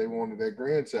they wanted that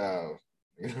grandchild.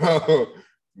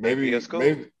 Maybe That's cool.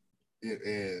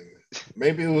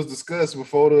 maybe it was discussed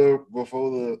before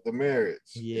the marriage.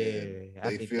 Yeah, And I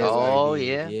they think feel that's what Oh, it is.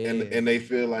 yeah. yeah, and they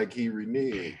feel like he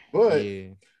reneged. But yeah.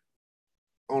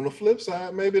 on the flip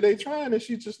side, maybe they trying and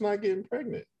she's just not getting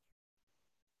pregnant.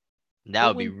 That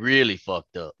would be really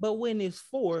fucked up. But when it's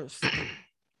forced,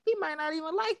 he might not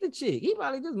even like the chick. He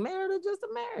probably just married her just to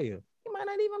marry her. He might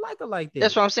not even like her like that.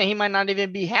 That's what I'm saying. He might not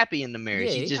even be happy in the marriage.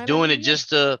 Yeah, He's he just might not doing it be just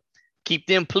to keep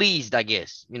them pleased, I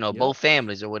guess. You know, Yep. both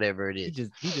families or whatever it He is.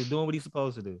 just doing what he's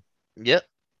supposed to do. Yep.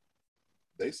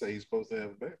 They say he's supposed to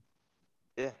have a baby.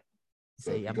 Yeah.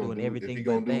 So Say if he I'm gonna doing do- everything If he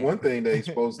but gonna do that. one thing that he's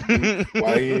supposed to do,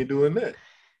 why he ain't doing that?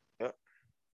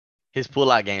 His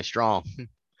pullout game strong.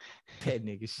 That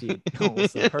nigga shit on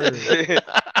some herd.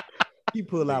 He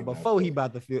pull out Nigga not before he pulling.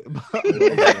 about to feel.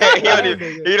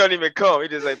 He don't even come. He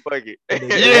just like fuck it.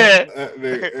 Yeah. That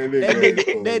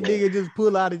That nigga just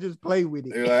pull out and just play with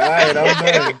it. You're like, all right,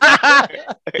 I'm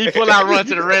done. He pull out, run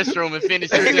to the restroom, and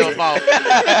finish himself off.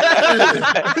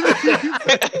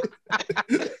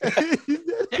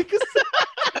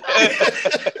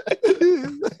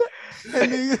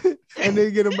 and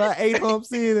then get about 8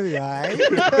 humps in. And all right.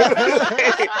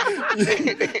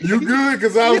 You good?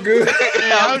 Cause I'm good.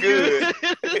 I'm good.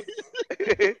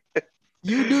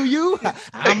 You do you.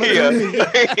 I'm a Yeah.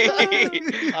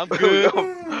 I'm good.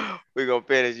 We're gonna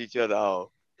finish each other off.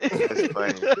 That's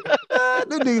funny.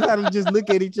 Them niggas had to just look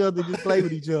at each other, just play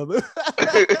with each other.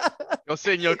 Go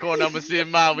sit in your corner. I'm gonna sit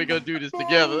in mine. We gonna do this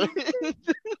together.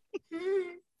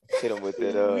 Hit him with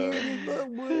that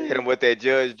hit him with that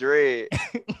Judge Dredd.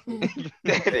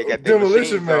 They got them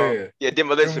Demolition machines on. Man. Yeah,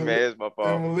 Demolition Man is my fault.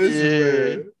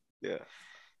 Demolition Yeah. Man.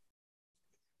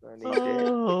 Yeah. I need that.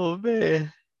 Oh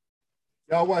man.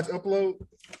 Y'all watch Upload?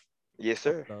 Yes,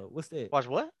 sir. What's that? Watch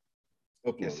what?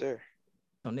 Upload. Yes, sir.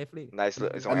 On Netflix? Nice.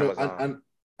 It's I on know. Amazon.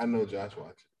 I know. Josh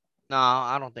watched. No,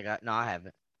 I don't think I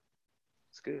haven't.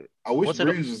 It's good. I wish What's it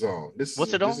on? Breeze was on. This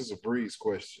What's is it on? This is a Breeze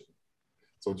question.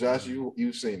 So Josh,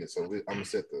 you've seen it. So I'm gonna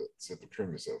set the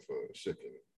premise of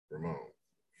shipping Ramon.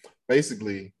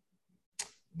 Basically,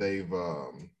 they've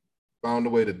found a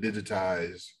way to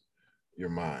digitize your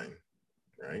mind,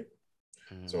 right?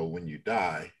 So when you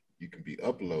die, you can be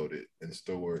uploaded and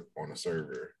stored on a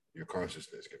server. Your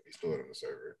consciousness can be stored on the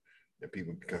server, and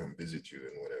people can come visit you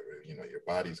and whatever. You know, your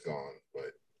body's gone,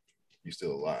 but you're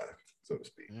still alive, so to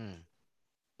speak.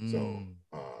 So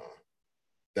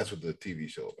that's what the TV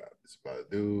show about. It's about a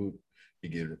dude. He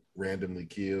get randomly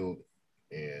killed,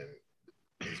 and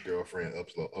his girlfriend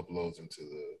uploads him to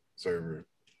the server,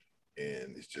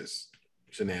 and it's just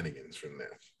shenanigans from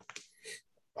there.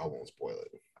 I won't spoil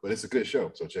it, but it's a good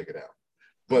show, so check it out.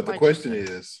 But the question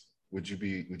is, would you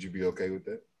be okay with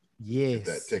that? Yes. If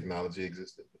that technology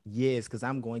existed? Yes, because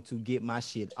I'm going to get my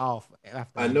shit off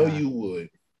after I know you would,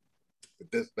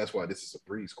 but that's why this is a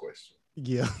Breeze question.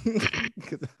 Yeah.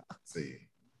 See.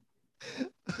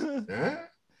 Huh?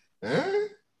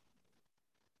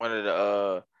 One of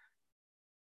the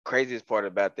craziest part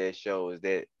about that show is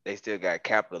that they still got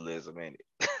capitalism in it.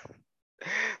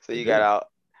 So you got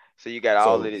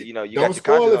all of it. You know, you got your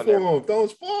spoil conscience it on for there. him.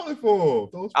 Don't spoil it for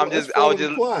him. That's part of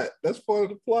the plot. That's part of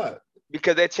the plot.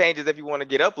 Because that changes if you want to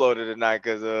get uploaded or not.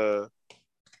 Because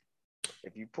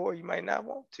if you poor, you might not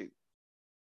want to.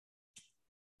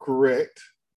 Correct.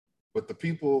 But the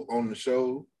people on the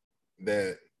show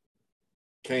that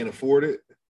can't afford it,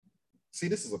 see,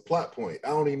 this is a plot point. I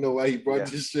don't even know why he brought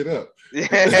this shit up.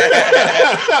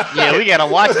 Yeah, we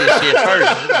gotta watch this shit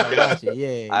first.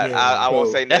 I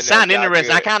won't say nothing. That sounds else. Y'all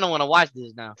interesting. I good. kind of want to watch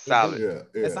this now. Solid. Yeah.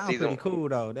 That sounds pretty cool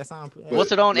though. That sounds.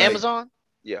 What's it on like, Amazon?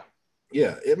 Yeah.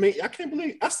 Yeah, I mean, I can't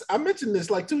believe I mentioned this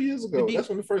like 2 years ago. That's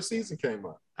when the first season came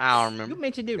out. I don't remember. You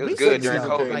mentioned it It was recently, good during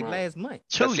though, COVID. like last month.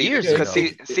 2 years Yeah, ago.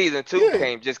 Because season 2 It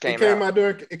came came out.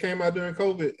 it came out during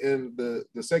COVID, and the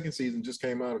second season just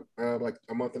came out like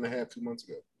a month and a half, 2 months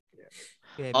ago.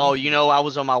 Yeah, Oh, you know, I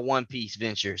was on my One Piece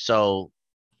venture, so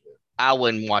I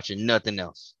wasn't watching nothing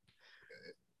else.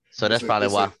 So that's probably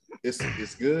why.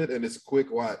 It's good, and it's a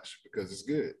quick watch because it's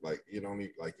good. Like you don't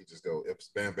need you just go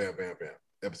bam, bam, bam, bam.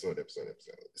 Episode.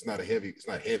 It's not heavy.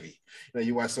 You know,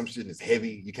 you watch some shit and it's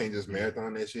heavy. You can't just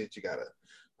marathon that shit. I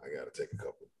gotta take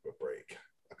a break.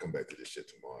 I'll come back to this shit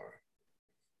tomorrow.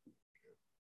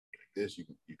 Like this, you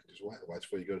can just watch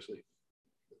before you go to sleep.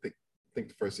 I think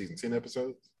the first season 10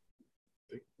 episodes.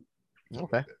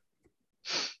 Okay.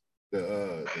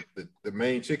 The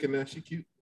main chick in there, she cute.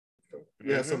 So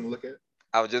you have something to look at.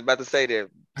 I was just about to say that.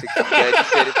 Glad you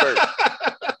said it first.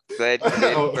 Glad you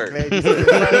said it first.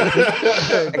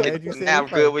 Glad you said Now it I'm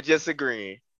good first. with just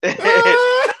agreeing.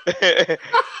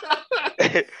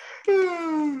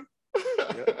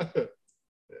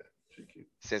 She cute.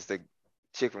 Since the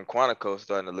chick from Quantico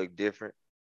starting to look different,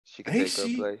 she can Ain't take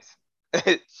she? her place.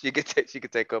 she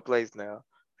could take her place now.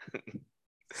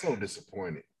 So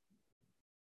disappointed.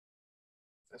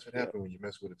 That's what happened when you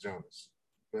mess with a Jonas.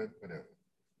 But whatever.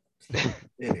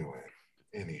 Anywho,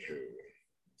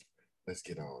 let's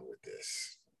get on with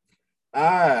this.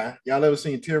 Y'all ever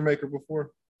seen Tearmaker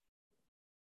before?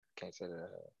 Can't say that.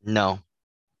 No.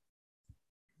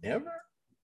 Never?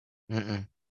 Mm-mm.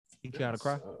 You try to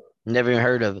cry? Never even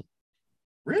heard of it.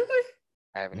 Really?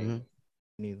 I haven't even.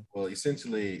 Neither. Well,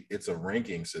 essentially, it's a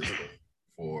ranking system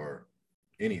for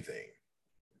anything.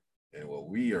 And what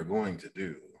we are going to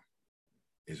do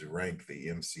is rank the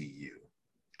MCU.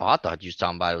 Oh, I thought you was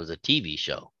talking about it was a TV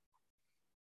show.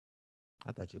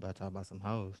 I thought you were about to talk about some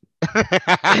hoes.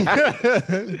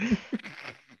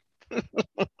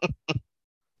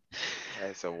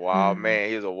 That's a wild man.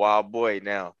 He's a wild boy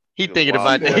now. He He's a thinking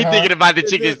wild about boy. he thinking about the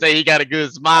chicken say he got a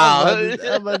good smile.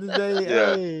 I'm about to say,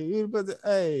 Yeah. hey, you about to,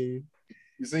 hey.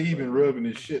 You see, he been rubbing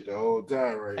his shit the whole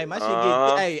time, right? Hey, my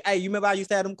Uh-huh. shit get, hey, you remember I used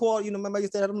to have them quarters? You remember I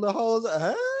used to have them little hoes?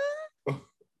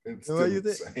 It's Remember still you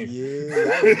the think? same.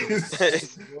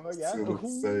 Yeah. Boy, still the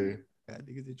same. Got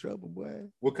niggas in trouble, boy.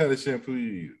 What kind of shampoo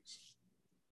you use?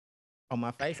 On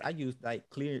my face, I use like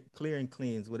clear and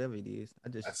cleanse, whatever it is.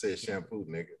 I said shampoo,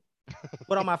 nigga.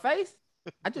 But on my face,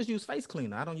 I just use face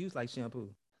cleaner. I don't use like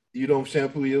shampoo. You don't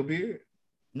shampoo your beard?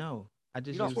 No, I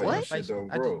just You don't use what? like That shit face. don't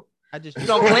I just, grow. I just You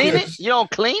don't clean it? You don't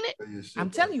clean it? Your shit I'm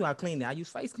don't- telling you, I clean it. I use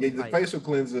face Yeah, cleaner. the like, facial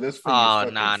cleanser, that's for Oh, your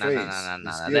fucking nah, nah, face. nah, nah, The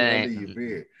nah, skin that under ain't- your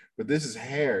beard. But this is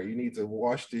hair. You need to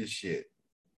wash this shit.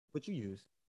 what you use?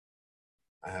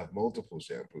 I have multiple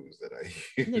shampoos that I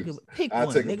use. Nigga, pick I'll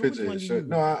one. take a Nigga, which picture one and you show. use?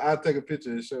 No, I'll take a picture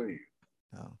and show you.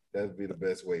 Oh. That'd be the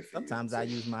best way for Sometimes you. I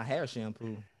use my hair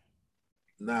shampoo.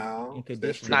 No, in that's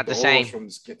conditioner. Not the oils same. from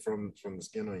the skin from the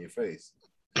skin on your face.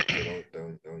 So don't use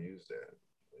that. Don't use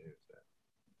that.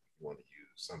 You want to use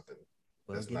something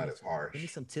Well, that's give not me as some- harsh. Give me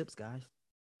some tips, guys.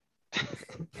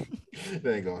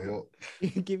 That ain't gonna help.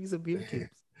 Give me some beer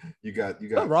tips. You got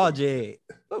What Raw J?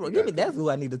 You Give me got that's the-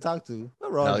 who I need to talk to.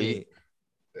 What Raw No, J?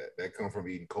 that come from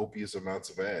eating copious amounts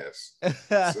of ass.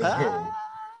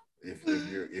 If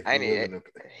you're I ain't willing to,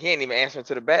 He ain't even answering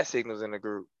to the bat signals in the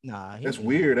group. Nah, he that's ain't.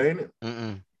 weird, ain't it?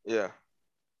 Mm-mm. Yeah.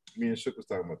 Me and Shook was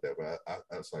talking about that, but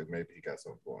I was like, maybe he got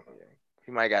something going on.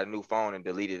 He might got a new phone and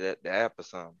deleted the app or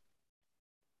something.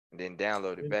 And then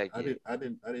download it back. I didn't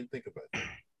think about that.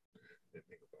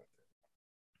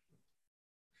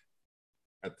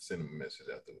 I have to send him a message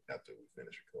after we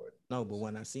finish recording. No, but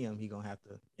when I see him, he gonna have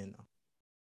to,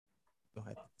 Go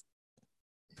ahead.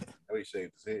 How he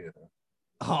shaved his head, huh?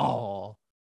 Oh.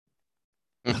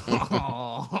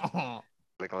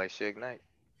 Looking like Suge Knight.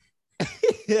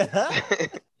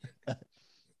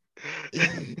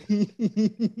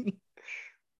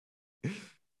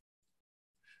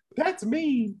 That's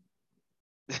me.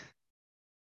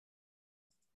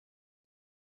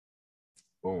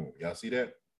 Boom. Y'all see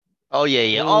that? Oh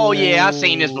yeah. Oh yeah, I've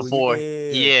seen this before.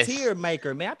 Yeah. Yes. Tear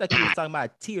maker, man. I thought you was talking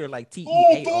about tear like TEAR.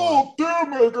 dear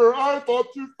maker. I thought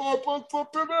you thought about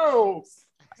something else.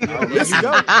 There you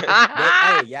go.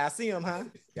 Hey, y'all see him, huh?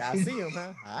 All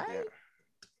right.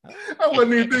 I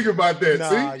wasn't even thinking about that.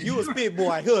 Nah, see? you a spit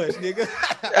boy. Hush, nigga.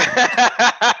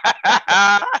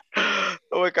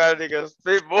 What kind of nigga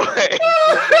spit boy?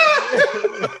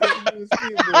 You a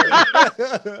spit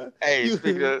boy. Hey, You-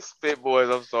 speaking of spit boys,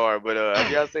 I'm sorry, but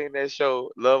have y'all seen that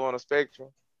show Love on the Spectrum?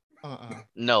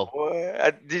 No. Boy,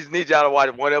 I just need y'all to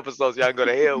watch one episode so y'all can go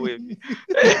to hell with me.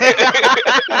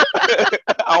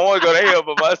 I want to go to hell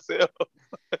by myself.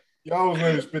 Y'all was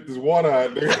going to spit this water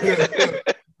out there.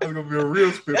 That's going to be a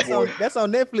real spit That's boy. that's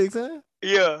on Netflix, huh?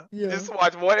 Yeah, Yeah. just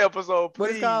watch one episode, What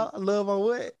it's please. called? Love on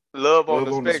what? Love on Love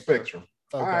the on the Spectrum. spectrum.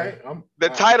 Okay. All right. The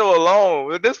title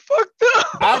alone, this fucked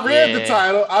up. I read the Yeah.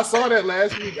 title. I saw that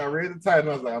last week. I read the title. And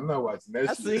I was like, I'm not watching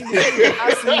that I shit. seen it.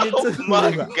 I seen it too. Oh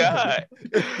my God.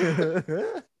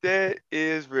 That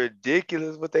is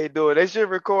ridiculous what they doing. They should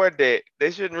record that.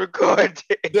 They shouldn't record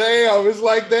that. Damn, it's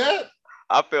like that.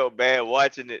 I felt bad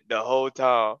watching it the whole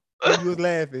time. You was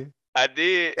laughing. I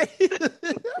did.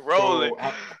 Rolling.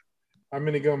 So, how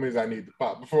many gummies I need to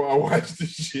pop before I watch this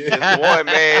shit? It's one,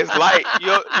 man. It's light.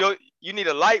 You need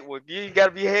a light one. You ain't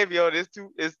gotta be heavy on this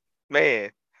too. It's man.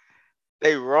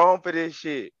 They wrong for this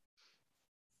shit.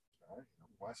 All right,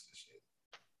 watch this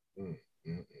shit.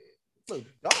 Look,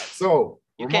 dark. So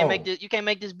You can't Ramon,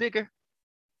 make this bigger.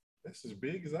 that's as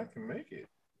big as I can make it.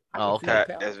 Oh, I can okay.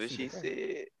 see the That's power. what she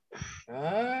said.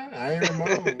 I ain't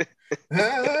Ramon.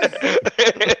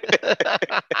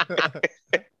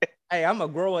 Hey, I'm a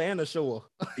grower and a shower.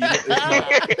 Say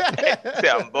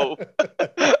I'm both.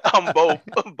 I'm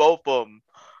both of them.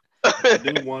 I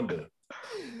do wonder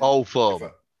Both of if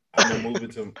them. I'm gonna move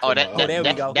it to. Oh, to that- my Oh, there other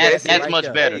we go. one. That's it much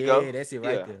there. better. There you go. Yeah, that's it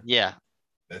right Yeah. there. Yeah.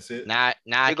 That's it. Now I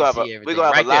We're can gonna see have a, everything. we gonna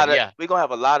have right a lot there. of Yeah. we're gonna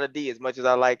have a lot of D as much as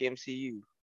I like MCU.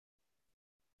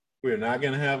 We're not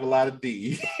gonna have a lot of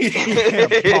D.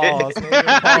 Pause.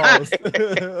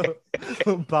 Nigga,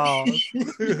 pause. Pause.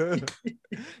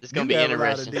 It's gonna You be have a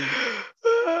lot of interesting.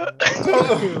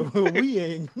 D. We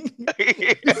ain't.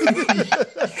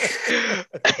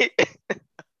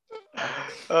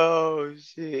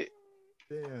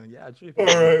 Y'all All tripping.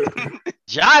 right.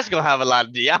 Josh gonna have a lot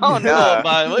of D. I don't know Nah.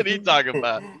 about what he talking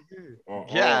about.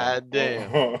 Uh-uh, God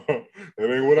damn. That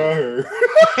ain't what I heard.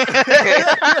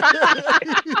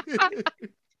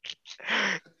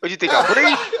 What you think?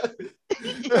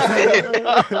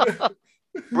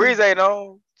 Breeze ain't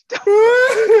on.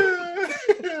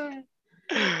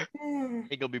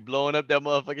 He gonna be blowing up that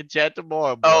motherfucking chat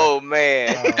tomorrow, boy. Oh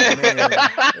man. Oh man,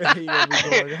 he gonna be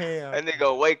going ham. That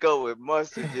nigga wake up with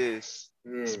mustard just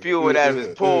Yeah, spewing out of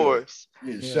his pores.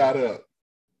 Get Yeah. shot up.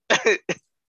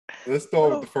 Let's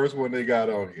start with the first one they got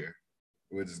on here.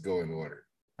 We'll just go in order.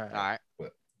 All All right.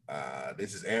 right.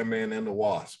 This is Ant-Man and the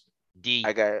Wasp. D.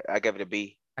 I gave it a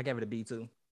B. I gave it a B too.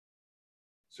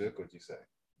 Shook, what you say?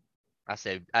 I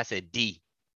said D. Said D?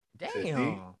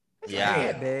 Damn. Yeah. Not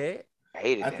that bad. I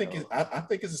hated I that. think hoe. I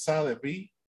think it's a solid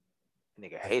B.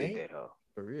 Nigga I hated think. that hoe.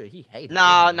 For real, he hated.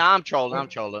 No, it. no, I'm trolling. I'm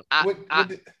trolling. I'm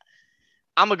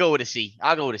gonna go with a C.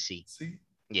 I'll go with a C. C?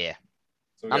 Yeah.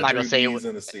 So we I'm got not gonna 3 say it B's was-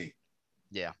 and a C.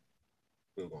 Yeah.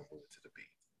 We're gonna move to the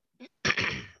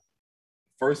B.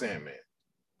 First Ant-Man.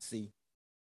 C.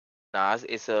 Nah,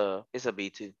 it's a B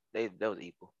too. That was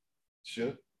equal.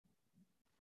 Shook.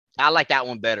 I like that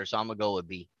one better, so I'm gonna go with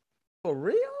B. For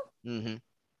real? Mm-hmm.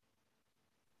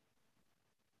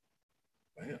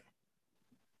 Damn.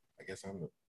 I guess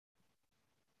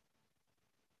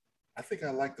I think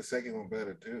I like the second one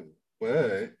better too,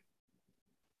 but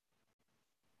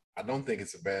I don't think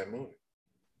it's a bad movie.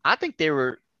 I think they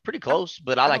were pretty close,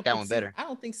 but I like don't that think one C- better. I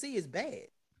don't think C is bad.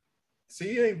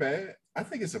 C ain't bad. I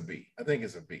think it's a B. I think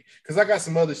it's a B. Because I got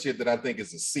some other shit that I think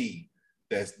is a C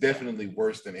that's definitely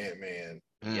worse than Ant-Man.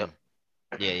 Mm. Yep.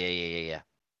 Yeah.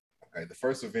 Okay, the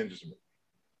first Avengers movie.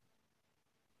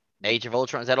 Age of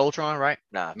Ultron. Is that Ultron, right?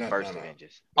 Nah, No, first no.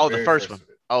 Avengers. Oh, the very first one. of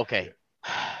it. Okay.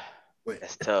 Wait.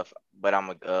 That's tough. But I'm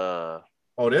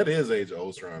Oh, that is Age of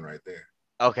Ultron right there.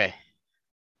 Okay.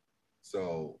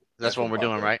 So That's what we're popped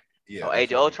doing, up. right? Yeah. oh, that's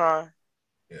Age of what we- Ultron.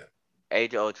 Yeah.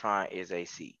 Age of Ultron is a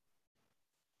C.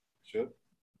 Sure.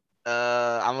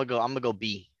 I'm gonna go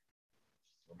B.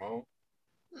 Ramon.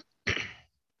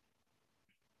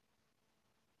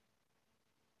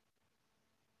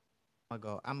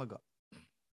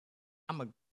 I'm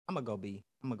gonna go B.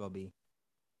 I'm gonna go B.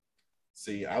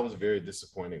 See, I was very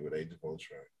disappointed with Age of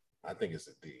Ultron. I think it's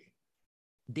a D.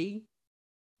 D.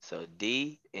 So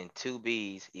D and 2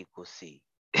 B's equals C.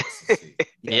 It's a C.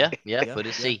 Yeah. Put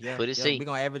a C. Put a We C.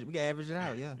 gonna average. We can average it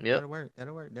out. Yeah. Yep.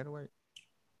 That'll work.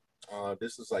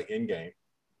 This is like Endgame.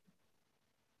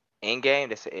 Endgame,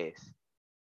 that's an S.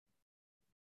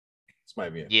 This might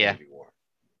be Yeah. Infinity War.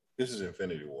 This is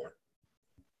Infinity War.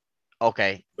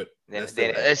 Okay. But Then- that's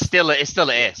then still a It's still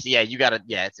an S. Yeah, you gotta.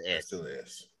 Yeah, it's an That's S. still a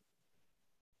S.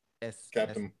 S.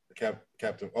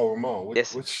 Captain. Oh, Ramon.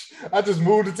 Yes. Which I just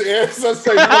moved it to S. I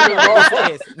say It's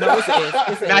S. No, it's a S.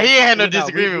 It's a Now, S. he had no We-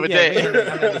 disagreement with yeah,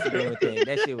 that. I'm not disagreeing with that.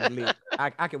 That shit was lit.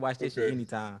 I can watch this shit Okay.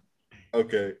 anytime.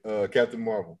 Okay. Captain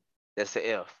Marvel. That's an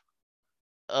F.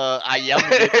 I'm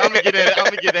gonna get that. I'm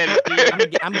gonna get that a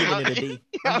D. I'm giving it a D.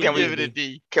 I'm I'm Can gonna we- give it a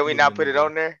D. Can we Give not it put a it D.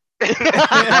 on there?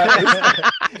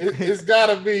 It's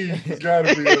gotta be. It's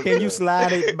gotta be. up Can you there.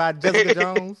 slide it by Jessica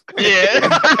Jones? Yeah.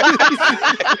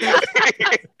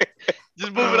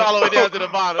 Just move it all the way down to the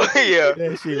bottom. Yeah.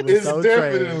 That shit was It's so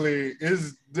trash. definitely a D.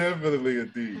 It's definitely a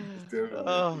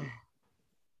Oh. D.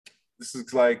 This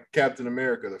is like Captain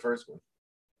America, the first one.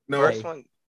 No, First one.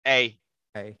 A.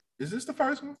 Hey, is this the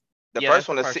first one? The Yeah, first that's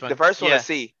one the is first C. one. The first one Yeah. is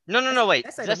C. No. Wait.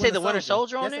 that Does that say the Winter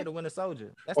Soldier on That say there? the Winter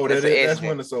Soldier. That's Oh, That's that an is. S That's then.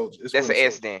 Winter Soldier. It's That's an Winter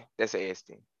S Soldier. then. That's an S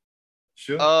then.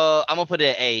 Sure. I'm gonna put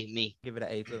it at A. Me. give it an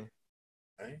A too.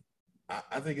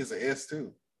 I think it's an S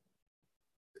too.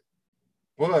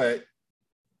 But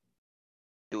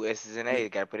Do S's and A's.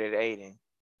 Gotta put it at A then.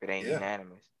 If it ain't Yeah.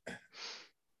 unanimous.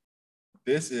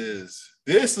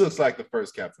 this looks like the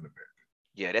first Captain America.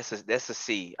 Yeah, that's a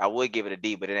C. I would give it a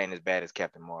D, but it ain't as bad as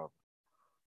Captain Marvel.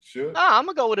 Sure. I'm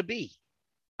gonna go with a B.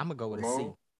 I'm gonna go with a C.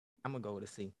 Ramon? I'm gonna go with a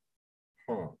C.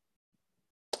 Huh.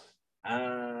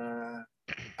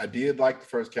 I did like the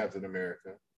first Captain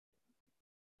America,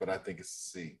 but I think it's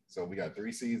a C. So we got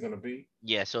 3 C's and a B.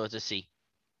 Yeah, so it's a C.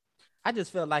 I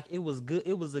just felt like it was good.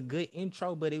 It was a good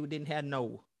intro, but it didn't have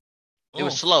no. It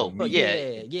was oomph. slow. But Yeah.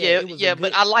 it was a But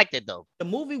good- I liked it though. the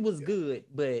movie was Yeah. good,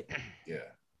 but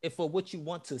Yeah. if for what you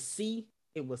want to see,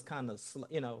 it was kind of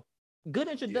slow. Good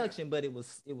introduction, but it was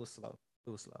slow. It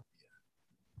was slow.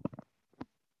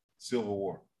 Civil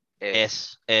War.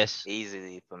 S. S.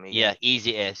 Easily for me. Yeah,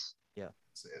 easy S.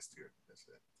 It's an S tier. That's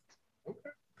it.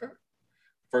 Okay.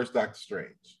 First Doctor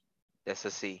Strange. That's a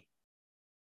C.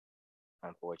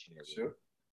 Unfortunately. Sure.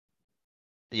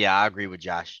 Yeah, I agree with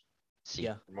Josh. C.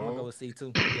 Yeah, I'm gonna go with C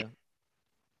too. Yeah.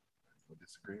 No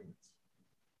disagreements.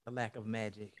 A lack of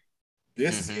magic.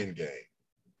 This is Endgame.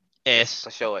 S.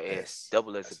 For sure, S.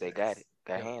 double S That's if they an got S. it,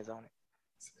 got Yeah. hands on it.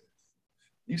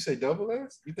 You say double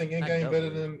S? You think Not Endgame double better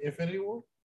S. than Infinity War?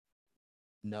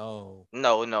 No.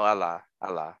 No, I lie.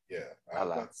 Yeah, I I was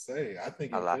lie. about to say. I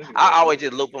think I lie. Infinity War. I always better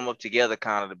just than loop them Endgame. up together,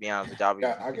 kind of. To be honest with y'all,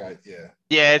 Yeah, I got yeah.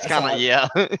 Yeah, it's That's kind how of I- yeah.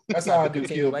 That's Like how I the do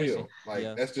Kill continuation. Bill. Like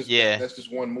Yeah. that's just Yeah. that's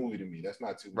just one movie to me. That's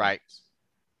not two Right.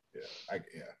 movies. I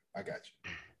got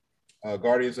you.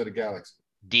 Guardians of the Galaxy.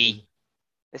 D.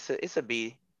 it's a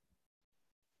B.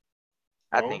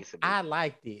 I No? think it's a B. I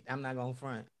liked it. I'm not gonna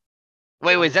front.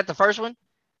 Wait, is that the first one?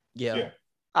 Yeah. Yeah.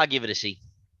 I'll give it a C.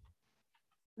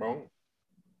 Wrong.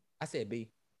 I said B.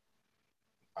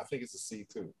 I think it's a C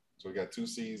too. So we got two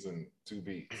C's and two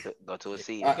B's. Go to a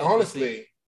C. I honestly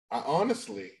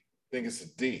think it's a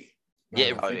D. Now Yeah,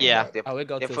 that I'm thinking yeah. about it. Oh, it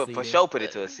go to a for C for then. sure put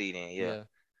it to a C then. Yeah.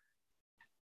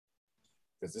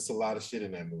 Because there's a lot of shit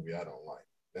in that movie I don't like.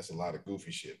 That's a lot of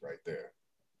goofy shit right there.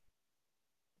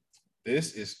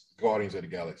 This is Guardians of the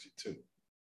Galaxy 2.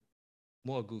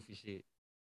 More goofy shit.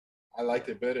 I liked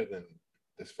it better than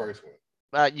this first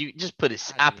one. You just put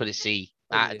it. I put a C.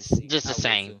 Put it It's in C. just the I would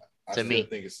same. too. I To still me.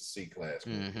 think it's a C class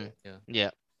movie. Mhm. though.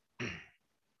 Yeah.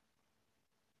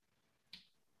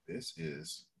 This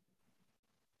is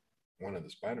one of the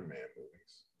Spider-Man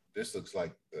movies. This looks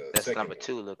like the That's second number one.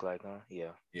 2. Look like, huh?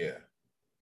 Yeah. Yeah.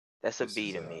 That's a This B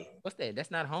is, to me. What's that?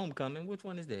 That's not Homecoming. Which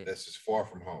one is that? That's just Far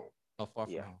From Home. Oh, Far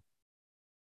From Yeah. Home.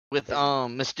 With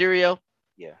Mysterio.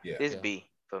 Yeah. Yeah. This Yeah. B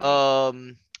for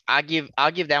me. I'll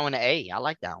give that one an A. I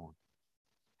like that one.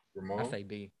 Ramon? I say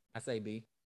B. I say B.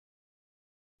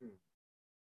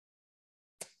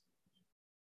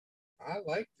 I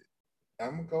liked it.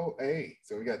 I'm gonna go A.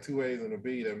 So we got two A's and a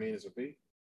B. That means it's a B.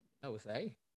 No, it's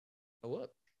A. Go up.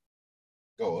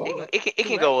 Go up. It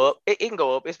can go up. It can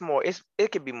go up.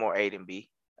 It could be more A than B.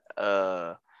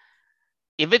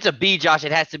 If it's a B, Josh,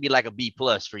 it has to be like a B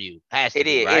plus for you. Has to It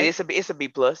be, is. right? It's a B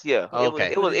plus. Yeah.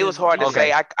 Okay. It was hard to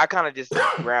Okay. say. I kind of just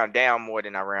round down more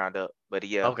than I round up. But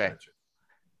yeah. Okay.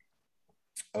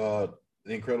 The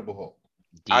Incredible Hulk.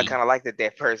 D. I kind of liked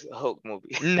that first Hulk movie.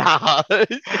 Nah.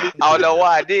 I don't know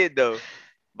why I did though.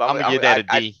 But I'm gonna give that a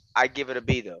D. I give it a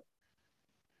B though.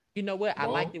 You know what? I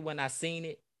No. liked it when I seen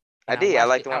it. I and did. I watched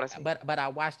liked it- it when I seen But I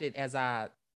watched it as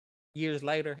years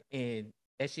later, and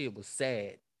that shit was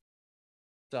sad.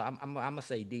 So I'm gonna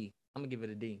say D. I'm gonna give it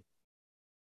a D.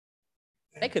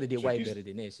 They could have did Shook, way you- better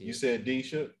than that shit. You said D,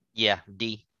 Shook? Yeah,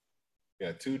 D.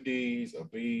 Yeah, two D's, a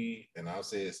B, and I'm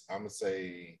gonna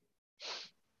say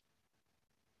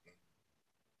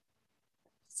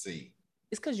C.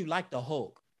 It's because you like the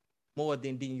Hulk more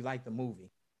than you like the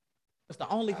movie. It's the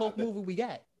only Hulk movie we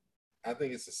got. I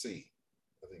think it's a C.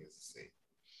 I think it's a C.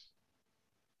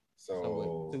 So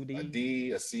So what, 2 a Ds?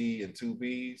 D, a C, and two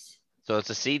B's. So it's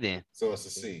a C then. So it's a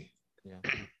C. Yeah.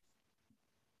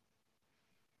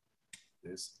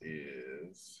 This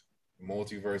is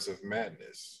Multiverse of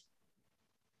Madness.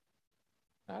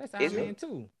 Oh, that's Is Iron it? Man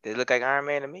 2. They look like Iron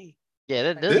Man to me. Yeah,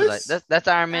 that This? is like, that's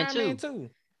Iron Man Iron too. Man 2.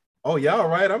 Oh, y'all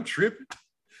right? I'm tripping.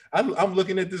 I'm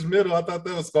looking at this middle. I thought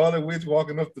that was Scarlet Witch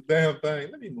walking up the damn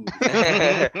thing. Let me move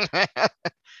it.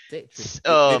 Tetris.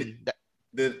 um,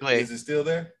 Did- Go ahead. is it still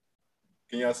there?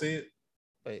 Can y'all see it?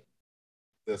 Wait.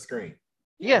 The screen.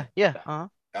 yeah. Uh-huh.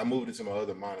 I moved it to my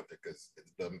other monitor because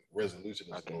the resolution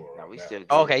is Okay, lower. now on we that still-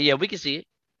 one. Okay, yeah, we can see it.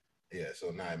 Yeah, so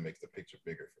now it makes the picture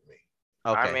bigger for me.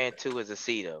 Okay. Iron Man 2 is a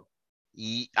C though.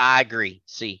 I agree.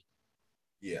 C.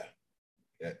 Yeah.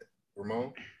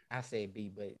 Ramon? I said B,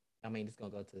 but I mean it's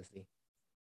gonna go to a C.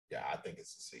 Yeah, I think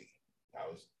it's a C. I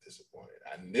was disappointed.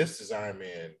 And this is Iron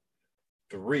Man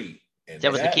 3. And Is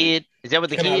that with the kid? Is that with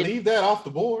the Can I kid? leave that off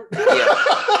the board? And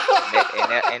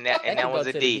that can was go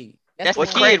a to the D. That's the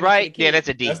What's kid, crazy right? Yeah, that's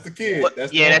a D. That's the kid. What-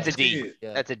 That's yeah, the that's a kid. D.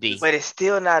 Yeah. That's a D. But it's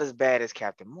still not as bad as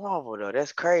Captain Marvel though.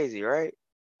 That's crazy, right?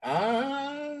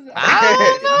 I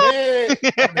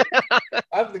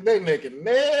think they neck and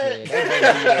neck.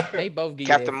 Yeah, they both give you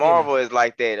Captain that Marvel is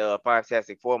like that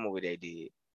Fantastic Four movie they did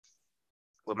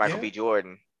with Michael Yeah. B.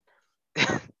 Jordan.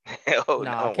 feeling.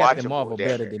 Nah, Captain Marvel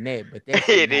better than that, but that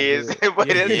shit It not is, good. but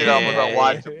that shit almost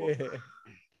unwatchable.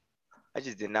 I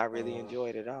just did not really enjoy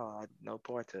it at all. I had no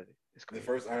part of it. It's The crazy.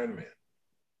 first Iron Man.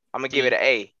 I'm gonna give it an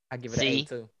A. I give it an C. A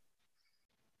too.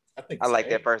 I think I it's like A.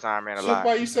 that first Iron Man a So lot.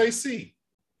 why you say C?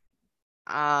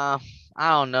 I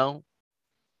don't know.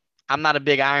 I'm not a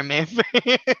big Iron Man fan.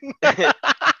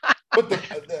 But the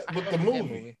That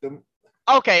movie. movie.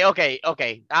 Okay.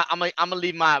 I'm gonna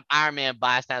leave my Iron Man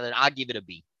bias now. I'll give it a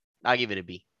B.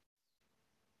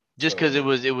 Just because So-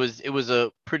 it was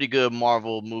a pretty good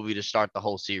Marvel movie to start the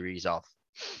whole series off.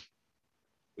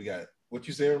 We got what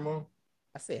you say, Ramon?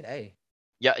 I said A.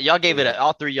 Y'all gave it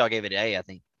all three. Y'all gave it an A, I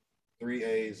think. 3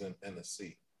 A's and a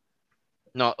C.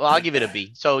 No, well, I'll give it a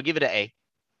B. So give it an A.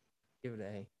 Give it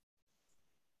an A.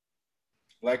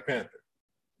 Black Panther.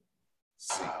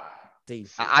 C. D.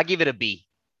 I give it a B.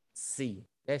 C.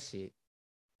 That shit.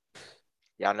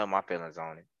 Y'all know my feelings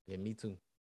on it. Yeah, me too.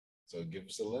 So give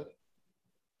us a letter.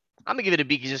 I'm gonna give it a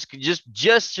B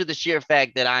just to the sheer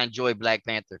fact that I enjoy Black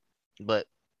Panther. But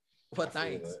What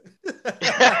thanks?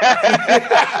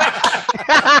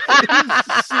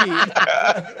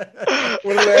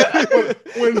 When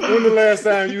the last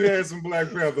time you had some Black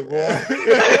Panther, boy?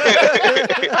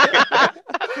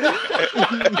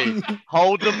 Hey,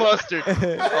 hold the mustard.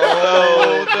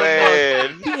 Oh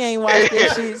man, he ain't watched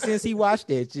that shit since he watched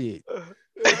that shit.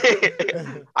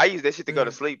 I use that shit to go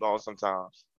to sleep on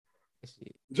sometimes.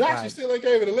 Josh, you still ain't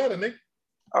gave it a letter, nigga.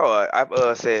 Oh,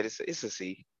 I said it's a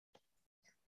C.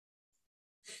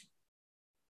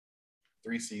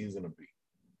 3 C's and a B.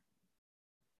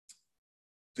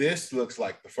 This looks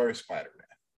like the first Spider-Man.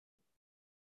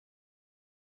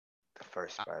 The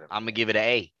first Spider-Man. I'm gonna give it an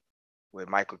A. With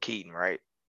Michael Keaton, right?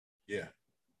 Yeah.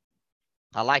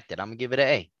 I liked it. I'm gonna give it an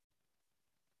A.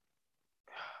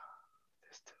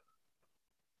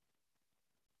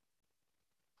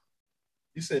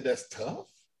 You said that's tough?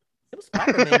 Them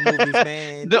Spider-Man movies,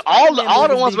 man. All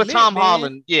the ones with lit, Tom man.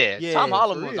 Holland. Yeah, Tom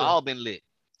Holland for was real. all been lit.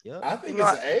 Yep. I think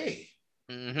it's an A.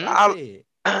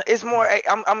 Mm-hmm. It's more.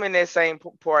 I'm in that same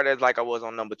part as like I was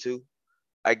on number 2,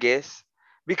 I guess,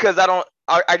 because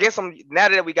I guess I'm now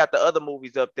that we got the other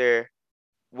movies up there,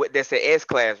 that's an S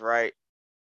class, right?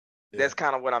 Yeah. That's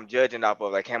kind of what I'm judging off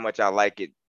of, like how much I like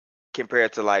it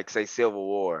compared to like say Civil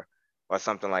War or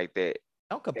something like that.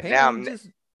 Don't compare.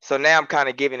 So now I'm kind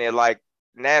of giving it like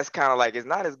now it's kind of like it's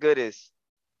not as good as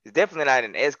it's definitely not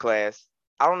an S class.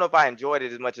 I don't know if I enjoyed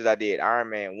it as much as I did Iron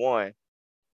Man 1.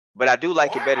 But I do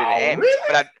like it better than Ant-Man.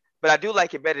 Really? But I do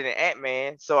like it better than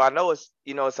Ant-Man. So I know it's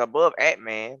it's above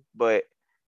Ant-Man, but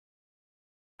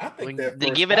I think that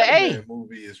then first give it an A. Spider-Man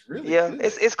movie is really good.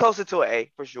 it's closer to an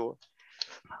A for sure.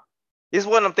 It's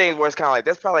one of them things where it's kind of like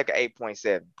that's probably like an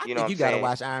 8.7. You know what I'm saying? You gotta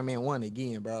watch Iron Man 1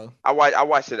 again, bro. I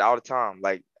watched it all the time.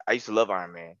 Like I used to love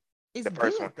Iron Man. It's the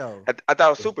first one. though. I thought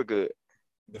it was super good.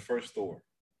 The first Thor.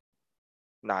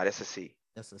 Nah, that's a C.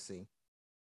 That's a C.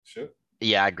 Sure.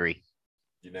 Yeah, I agree.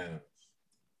 Unanimous.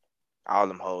 All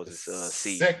them hoes is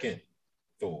C. Second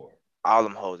Thor. All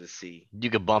them hoes is C.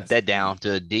 You could bump that down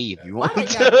to a D if you want. Why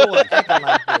they got Thor acting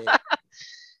like that?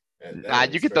 Nah,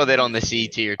 you can throw that on the C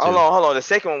tier too. Hold on. The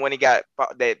second one when he got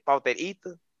fought that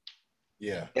ether.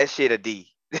 Yeah. That shit a D.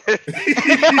 That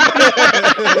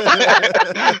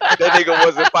nigga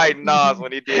wasn't fighting Nas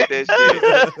when he did that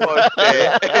shit. Fuck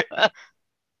that.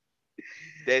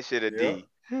 That shit a D.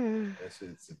 That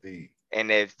shit's a D. And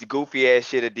that goofy ass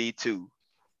shit a D too.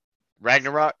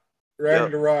 Ragnarok.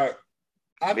 Ragnarok.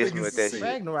 I Miss think me it's with a that C. shit.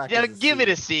 Ragnarok Yeah, is a give C. it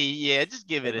a C. Yeah, just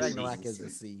give it a C. Ragnarok is a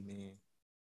C, man.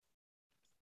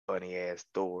 Funny ass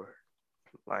Thor.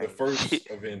 The first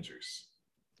Avengers.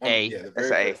 A. Yeah, the That's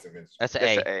very an A. first Avengers. That's an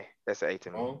That's A. an A. That's an A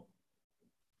to me.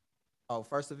 Oh,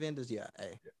 first Avengers, yeah,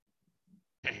 A.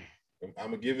 I'm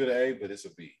gonna give it an A, but it's a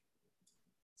B.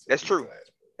 It's a That's B true. class.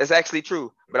 That's actually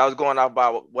true. But I was going off by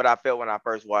what I felt when I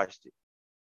first watched it.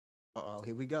 Uh-oh,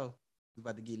 here we go. We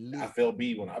about to get lit. I felt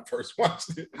B when I first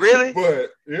watched it. Really?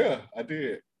 But yeah, I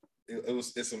did.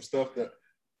 It's some stuff that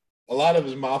a lot of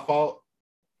it's my fault.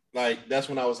 Like that's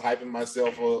when I was hyping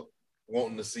myself up,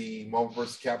 wanting to see Marvel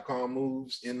vs. Capcom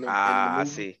moves in the movie. I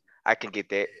see. I can get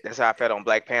that. That's how I felt on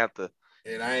Black Panther.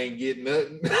 And I ain't getting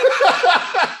nothing.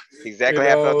 Exactly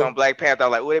how I felt on Black Panther. I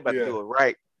was like, what they about to do it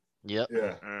right? Yep.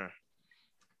 Yeah.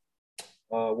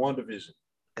 WandaVision.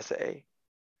 That's an A.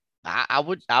 I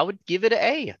would give it an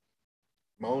A.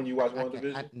 Moan, you watch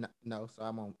WandaVision? No, so I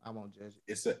won't judge it.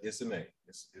 It's an A.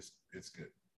 It's good.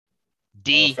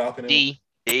 D. Falcon D.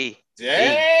 D.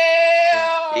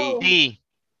 Damn. D.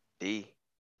 D.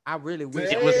 I really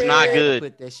wish It was not good.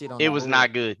 Put that shit on It the was board.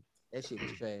 not good. That shit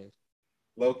was trash.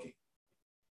 Loki.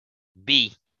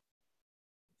 B.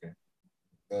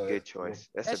 Good choice.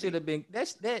 That should have been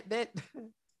that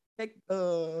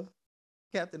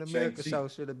Captain America Shang-Chi. show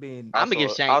should have been. I'm gonna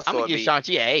give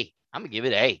Shang-Chi an A. I'm gonna give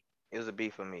it an A. It was a B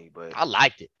for me, but I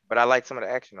liked it. But I liked some of the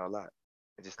action a lot.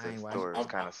 It just I the ain't story was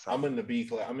kind of I'm in the B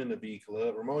club. I'm in the B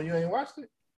club. Ramon, you ain't watched it?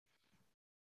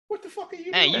 What the fuck are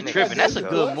you Man, doing? you tripping. That's a Disney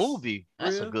good Plus? movie.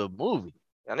 That's a Real? good movie.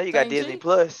 I know you got Shang-Chi? Disney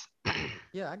Plus.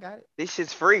 Yeah, I got it. This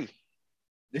shit's free.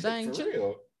 This is for Shang-Chi?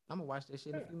 real. I'm gonna watch that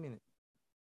shit in a few minutes.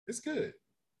 It's good.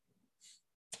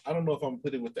 I don't know if I'm gonna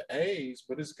put it with the A's,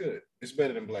 but it's good. It's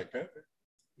better than Black Panther.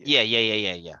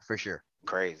 Yeah, for sure.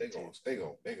 Crazy. They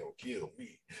gonna kill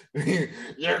me.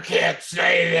 You can't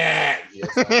say that.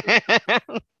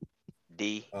 Yes,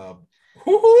 D.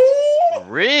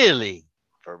 Really?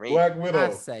 For me. Black I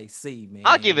Widow. say C, man.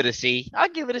 I'll give it a C. I'll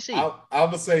give it a C. I'm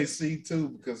gonna say C too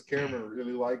because Cameron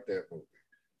really liked that movie.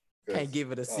 Can't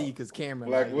give it a C because Cameron.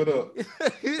 Black like Widow. it.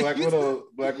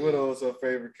 Black Widow is her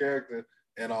favorite character.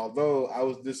 And although I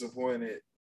was disappointed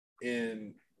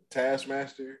in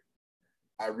Taskmaster,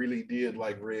 I really did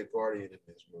like Red Guardian in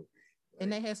this movie. Like,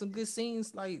 And they had some good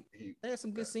scenes. Like they had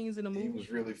some good scenes in the movie. He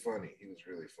was really funny.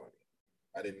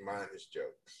 I didn't mind his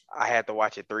jokes. I had to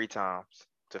watch it 3 times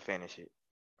to finish it.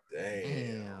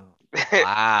 Damn.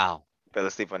 Wow. Fell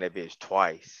asleep on that bitch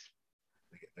twice.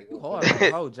 You hard on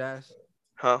the hoe, Josh.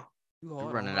 Huh? You You're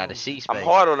hard running on out the of hoe. C space. I'm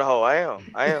hard on the hoe. I am.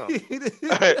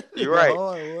 You're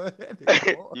right.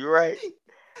 You're right.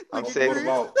 I'm What saying.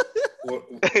 about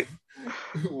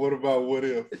what about What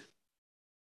If?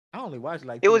 I only watched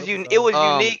like It was two it was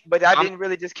Um, unique, but I I'm- didn't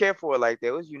really just care for it like that.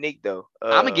 It was unique though.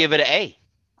 I'm gonna give it an A.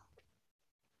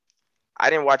 I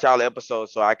didn't watch all the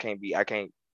episodes, so I can't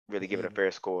really give it a Mhm.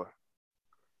 fair score.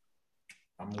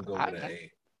 I'm gonna go with an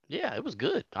A. Yeah, it was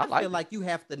good. I I like feel it. like you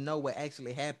have to know what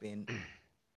actually happened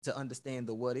to understand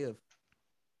the what if.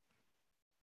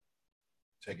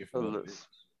 Take it for what it is.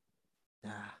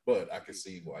 Nah. But I can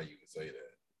see why you would say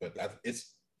that. But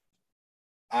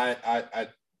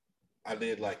I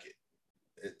did like it.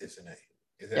 It's an A.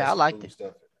 It has Yeah, I some liked cool it.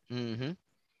 Stuff in it. Mm-hmm.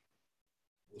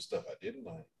 Cool stuff I didn't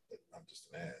like, but I'm just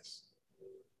an ass.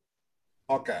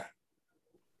 Hawkeye.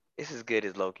 It's as good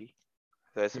as Loki.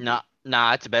 So it's a B.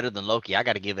 Nah, it's better than Loki. I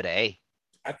gotta give it an A.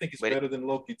 I think it's But better than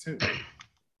Loki too.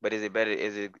 But is it better?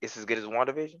 It's as good as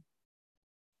WandaVision?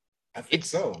 I think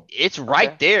so. It's right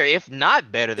Okay. there, if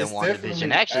not better than It's WandaVision,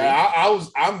 definitely.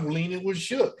 actually. I'm leaning with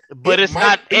Shook, But It it's might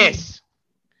not be- S.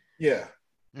 Yeah,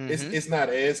 Mhm. it's not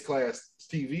S class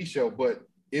TV show, but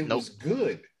it Nope. was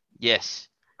good. Yes.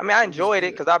 I mean, I It was enjoyed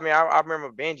it good. because I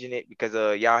remember binging it because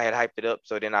y'all had hyped it up,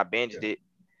 so then I binged it.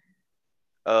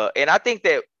 And I think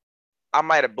that I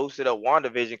might have boosted up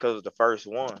WandaVision because it was the first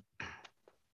one.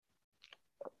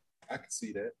 I can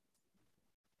see that,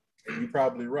 and you're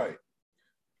probably right.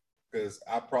 Because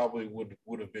I probably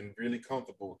would have been really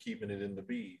comfortable keeping it in the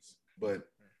B's, but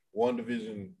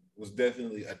WandaVision was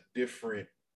definitely a different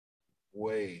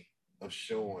way of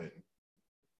showing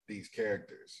these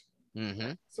characters.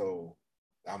 Mm-hmm. So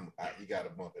you got to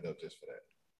bump it up just for that.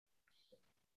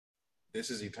 This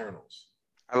is Eternals.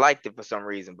 I liked it for some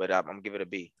reason, but I'm gonna give it a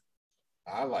B.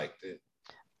 I liked it.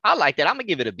 I like that. I'm gonna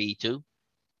give it a B too.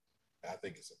 I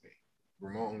think it's a B.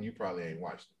 Ramon, you probably ain't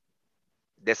watched it.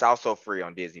 That's also free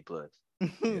on Disney Plus. You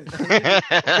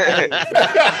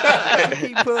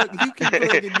keep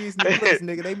plugging Disney Plus,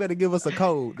 nigga. They better give us a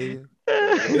code, dude.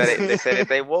 They said that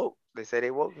they woke. They say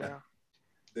they woke now.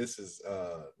 This is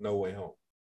No Way Home.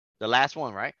 The last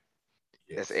one, right?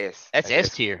 Yes. That's S. That's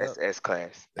S tier. That's S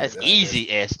class. That's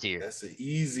easy S tier. That's an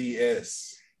easy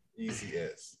S. Easy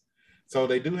S. So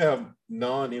they do have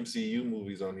non-MCU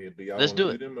movies on here. Do y'all Let's want do to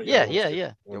it. do them? Or Yeah, y'all yeah, wanna yeah.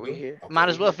 skip- wanna Yeah, we do it? here. Okay, Might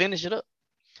as we well here. finish it up.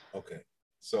 Okay.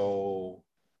 So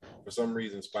for some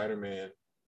reason, Spider-Man.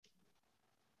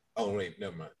 Oh wait,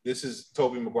 never mind. This is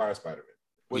Tobey Maguire Spider-Man.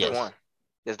 Which Yes. one?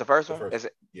 That's the first The one. first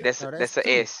That's Yeah. that's No, that's that's a two.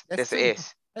 S. That's That's a two.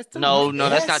 S. That's two. No,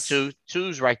 that's not S? two.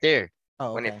 Two's right there.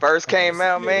 Oh, When okay. it first Okay. came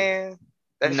out, Yeah. man,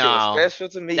 that shit was No. special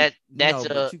to me. That's no, a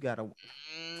but you gotta.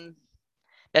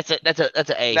 that's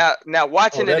a A. Now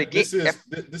watching it again.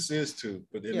 This is two,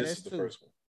 but then Yeah, this that's is the two. first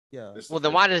one. Yeah, This is the Well, then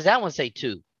first why one. does that one say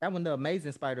two? that one, the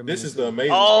Amazing Spider-Man. This is too. the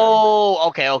amazing. Oh,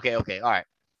 okay. All right.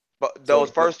 But So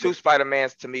those first the- two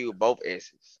Spider-Mans to me were both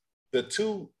S's. The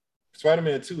two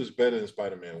Spider-Man 2 is better than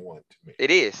Spider-Man 1 to me. It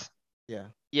is. Yeah,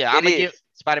 Yeah, It I'm gonna is. give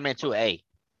Spider-Man 2 an A.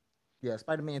 yeah.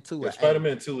 Spider-Man 2. Yeah, a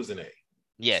Spider-Man 2 is an A.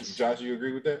 Yes. Josh, you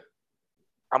agree with that?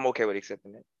 I'm okay with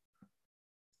accepting that.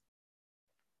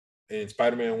 And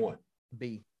Spider-Man 1.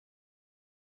 B.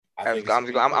 I think I'm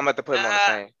it's, gonna have to put them on the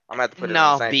same. I'm gonna have to put it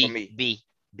on No, the same B, for me.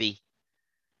 B.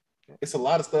 it's a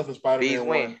lot of stuff in B's Spider-Man 1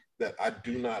 win. that I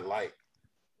do not like.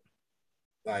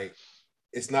 Like,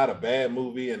 it's not a bad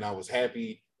movie, and I was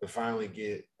happy to finally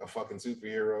get a fucking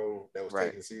superhero that was Right.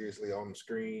 taken seriously on the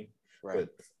screen. Right.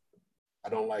 But I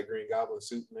don't like Green Goblin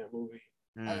suit in that movie.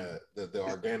 Mm. The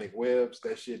organic webs,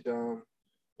 that shit dumb.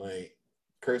 Like,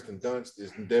 Kirsten Dunst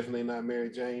is definitely not Mary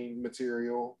Jane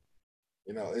material.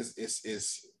 You know, it's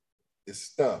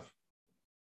stuff.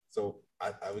 So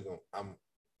I'm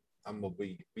a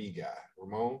B guy.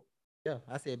 Ramon? Yeah,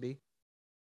 I said B.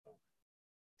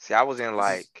 See, I was in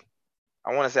like,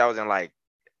 I want to say I was in like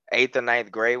 8th or 9th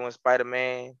grade when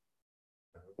Spider-Man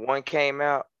 1 came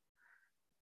out,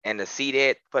 and to see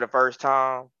that for the first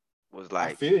time, was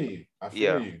like, I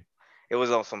feel you. It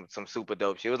was on some super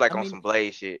dope shit. It was like on mean, some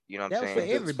Blade shit. You know what I'm that was saying?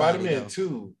 for everybody.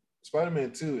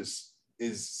 Spider-Man 2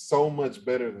 is so much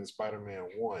better than Spider-Man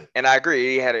 1. And I agree.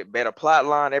 He had a better plot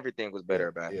line. Everything was better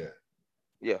about it.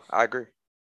 Yeah, I agree.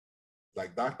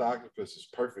 Like Dr. Octopus is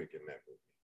perfect in that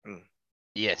movie.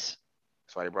 Yes.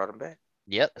 That's why they brought him back.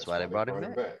 Yep, that's why they brought him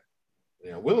back.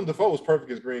 Yeah, Willem Dafoe was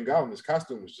perfect as Green Goblin. His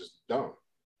costume was just dumb.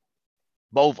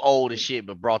 Both old as shit,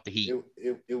 but brought the heat.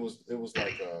 It was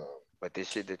like But this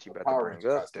shit that you about to bring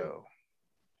up costume. though.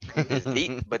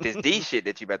 This D shit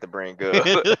that you about to bring up.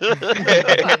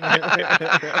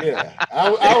 Yeah,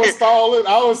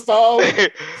 I was stalling.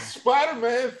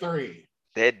 Spider-Man 3.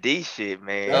 That D shit,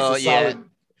 man.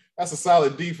 That's a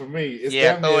solid D for me. It's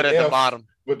throw it at the bottom.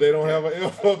 But they don't have an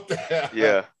F up there.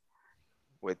 Yeah.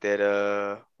 With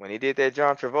that, when he did that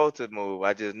John Travolta move,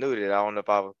 I just knew that I don't know if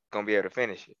I was gonna be able to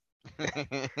finish it.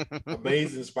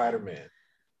 Amazing Spider-Man.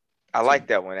 I like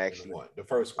that one actually. The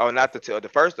first one. Oh, not the two. The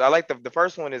first. I like the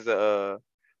first one is was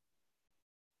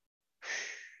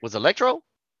Electro?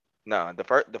 No,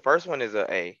 the first one is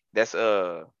a. That's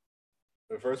the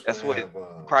first that's one. That's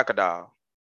what Crocodile.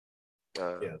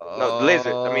 No,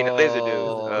 Lizard. I mean the Lizard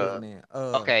dude.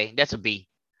 Okay, that's a B.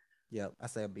 Yep, I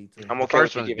say a B too. I'm okay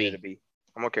with you giving it a B.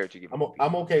 I'm okay with you giving it a B.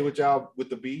 I'm okay with y'all with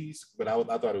the B's, but I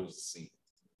thought it was a C.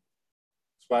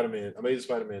 Spider-Man, Amazing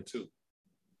Spider-Man 2.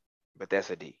 But that's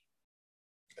a D.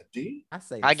 A D?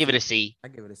 I give it a C. I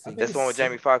give it a C. That's the one with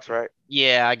Jamie Foxx, right?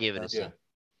 Yeah, I give it a C. Yeah.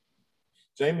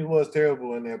 Jamie was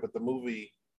terrible in there, but the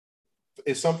movie,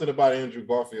 it's something about Andrew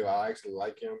Garfield. I actually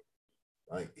like him.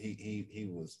 Like he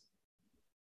was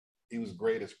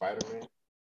great as Spider-Man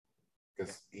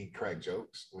because he cracked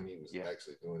jokes when he was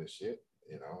actually doing his shit.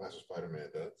 You know, that's what Spider-Man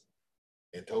does.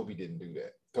 And Toby didn't do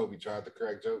that. Toby tried to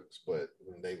crack jokes, but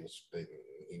when he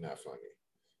not funny.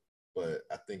 But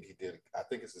I think he did. I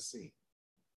think it's a C.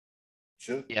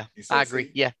 Should yeah, I agree.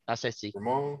 C? Yeah, I say C.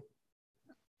 Ramon,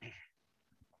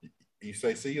 you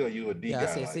say C or you a D guy? I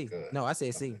say C. No, I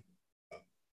say C.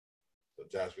 So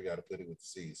Josh, we got to put it with the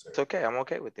C. Sir. It's okay. I'm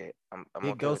okay with that. I'm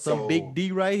okay. Goes some big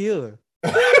D right here.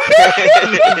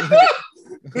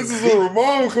 This is a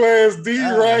Ramon class D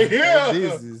right here.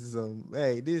 This is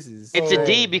this is. It's a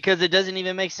D because it doesn't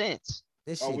even make sense.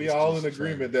 Are we all in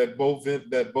agreement that both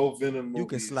Venom movies you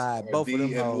can slide are both D of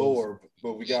them and lower,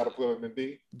 but we got to put them in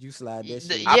D? You slide that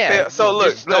shit. Yeah. So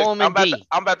look, I'm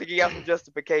about to give y'all some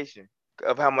justification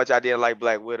of how much I didn't like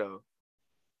Black Widow.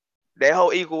 That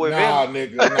whole equal with Venom.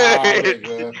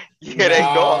 Nigga. Yeah, they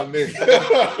are.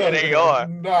 Nigga. Yeah, they are.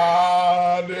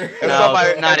 Nah, nigga.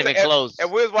 No, not even close.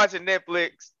 And we was watching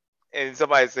Netflix, and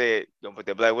somebody said, "Don't put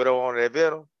that Black Widow on that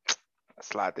Venom." I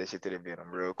slide that shit to the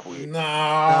Venom real quick.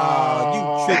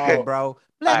 Nah, you tripping, bro.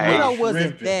 Black Widow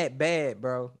wasn't that bad,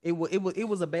 bro. It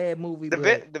was a bad movie.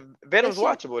 The Venom's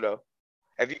watchable though.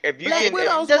 If you Black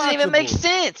Widow doesn't even make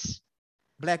sense.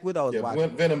 Black Widow is watchable.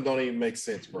 Venom don't even make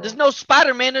sense, bro. There's no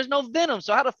Spider-Man. There's no Venom.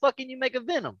 So how the fuck can you make a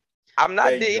Venom? I'm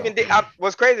not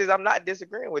what's crazy is I'm not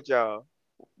disagreeing with y'all.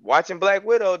 Watching Black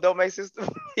Widow don't make sense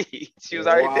to me. She was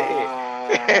already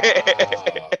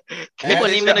dead. He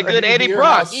wasn't even a good Eddie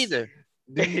Brock either.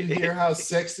 Did you hear how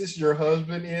sexist your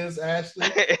husband is, Ashley?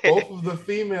 Both of the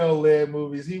female-led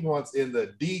movies he wants in the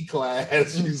D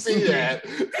class. You see that?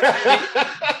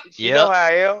 You know how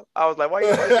I am? I was like, why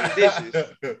you washing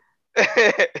dishes?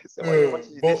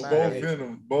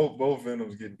 Both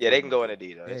Venoms getting. Yeah, they can go in a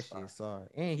D though. That shit, sorry.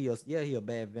 And he a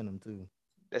bad Venom too.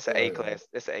 That's an A class.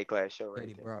 That's an A class show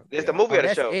right there. Brock. It's the movie of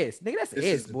the show. S. Nigga, that's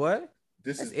S, boy.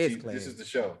 This is the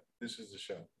show. This is the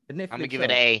show. I'm gonna give it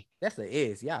an A. That's an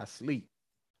S. Y'all sleep.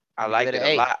 I like it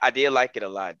a lot. I did like it a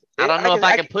lot. I don't know if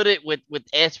I can put it with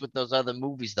S with those other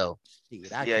movies though.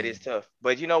 Yeah, it is tough.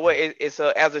 But you know what? It's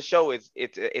as a show, it's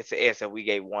an S, and we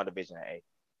gave WandaVision an A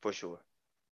for sure.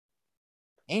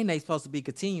 And they supposed to be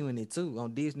continuing it too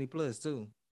on Disney Plus too.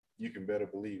 You can better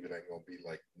believe it ain't gonna be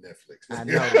like Netflix. I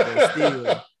know, but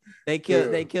still, they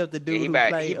kept the dude he who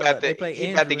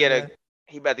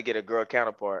about to get a girl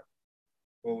counterpart.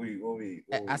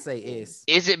 I say S.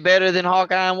 Is it better than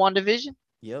Hawkeye and WandaVision?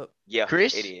 Yep. Yeah,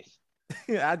 Chris? It is.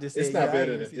 I just said it's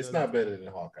not better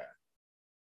than Hawkeye.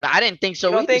 I didn't think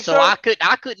so either. So I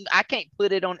can't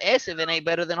put it on S if it ain't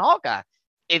better than Hawkeye.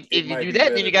 If you do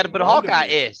that, then you got to put a Hawkeye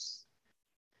S.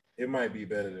 It might be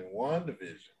better than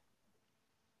WandaVision.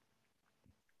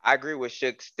 I agree with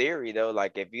Shook's theory though.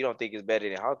 Like if you don't think it's better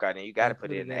than Hawkeye, then you got to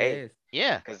put it in the A.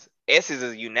 Yeah, because S is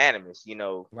a unanimous. You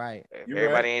know, right?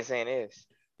 Everybody ain't saying S.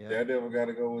 Yeah. Daredevil got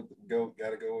to go with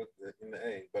in the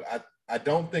A. But I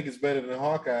don't think it's better than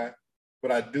Hawkeye.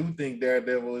 But I do think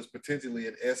Daredevil is potentially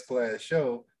an S class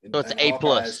show. So it's an A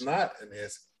plus. It's not an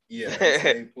S. Yeah, it's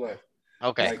an A+.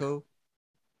 Okay. Like, Cool.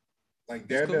 Like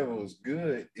Daredevil is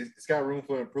good. It's got room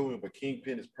for improvement, but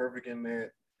Kingpin is perfect in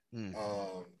that.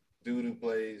 Dude who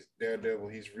plays Daredevil,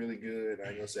 he's really good. I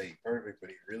ain't gonna say he's perfect, but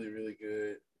he's really, really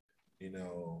good. You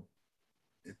know,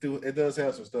 it does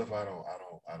have some stuff I don't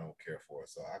care for.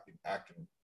 So I'm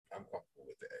comfortable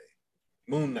with the A.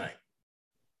 Moon Knight.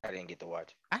 I didn't get to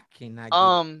watch. I cannot.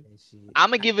 I'm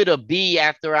gonna give it a B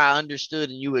after I understood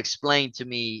and you explained to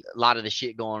me a lot of the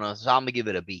shit going on. So I'm gonna give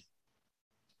it a B.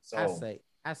 So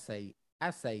I say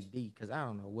D because I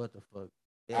don't know what the fuck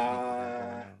that nigga got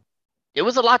going on. It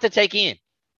was a lot to take in.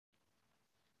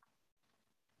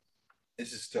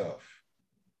 This is tough.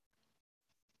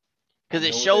 Because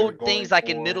it showed things like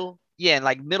in middle, and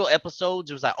like middle episodes,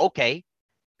 it was like, okay,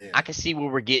 I can see where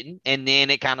we're getting. And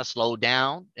then it kind of slowed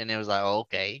down and it was like, oh,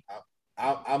 okay.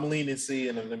 I'm leaning C,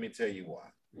 and let me tell you why.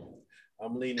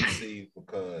 I'm leaning C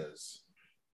because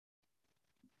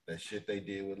that shit they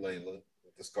did with Layla,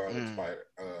 with the Scarlet Spider,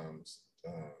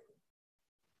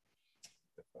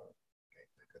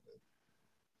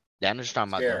 that was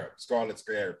talking about Scarlet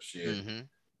Scarab shit.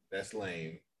 That's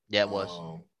lame. Yeah, it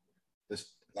was.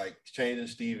 This like changing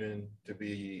Steven to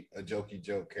be a jokey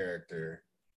joke character.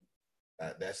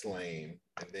 That's lame.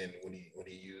 And then when he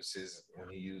uses the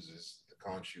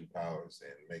Khonshu powers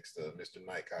and makes the Mr.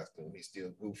 Knight costume, he's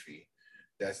still goofy.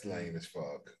 That's lame as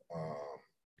fuck.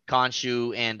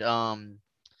 Khonshu and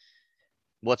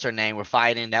what's her name? Were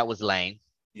fighting. That was lame.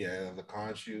 Yeah, the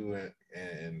Khonshu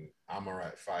and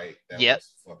Amarat fight. That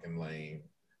was fucking lame.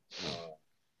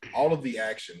 All of the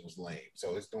action was lame.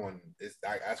 So that's why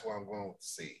I'm going with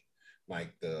C.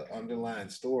 Like the underlying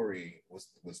story was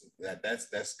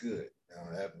that's good.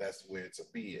 That's where it's a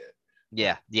B at.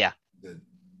 Yeah, yeah. The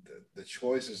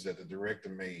choices that the director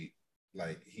made,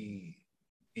 like he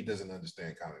doesn't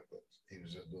understand comic books. He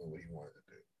was just doing what he wanted to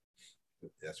do.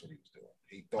 That's what he was doing.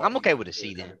 I'm okay with a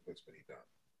C then. Books, but he don't.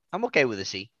 I'm okay with a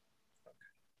C.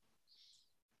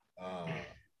 Okay.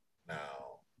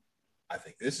 Now, I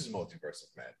think this is Multiverse of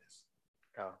Madness.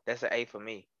 Oh, that's an A for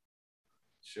me.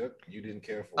 Shook, you didn't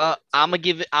care for it. I'm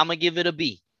gonna give it a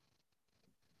B.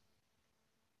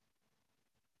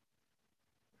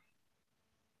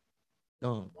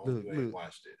 You ain't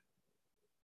watched it.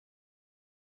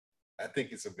 I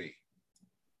think it's a B.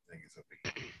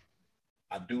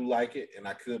 I do like it, and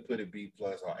I could put it B+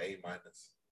 or A-.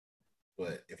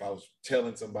 But if I was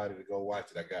telling somebody to go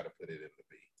watch it, I gotta put it in the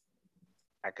B.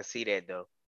 I could see that though.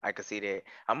 I could see that.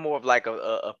 I'm more of like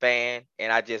a fan,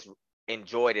 and I just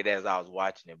enjoyed it as I was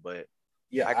watching it. But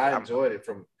yeah, I enjoyed it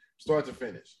from start to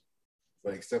finish.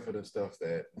 But except for the stuff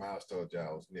that Miles told y'all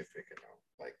I was nitpicking on.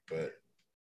 Like, but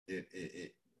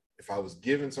it if I was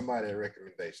giving somebody a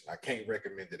recommendation, I can't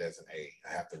recommend it as an A.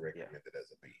 I have to recommend it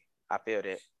as a B. I feel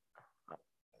that.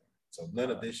 So none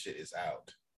of this shit is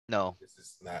out. No. This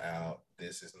is not out.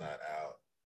 This is not out.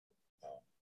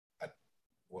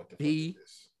 What the D. fuck is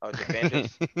this? Oh,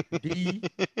 Defenders. D.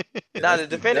 No, the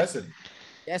Defenders.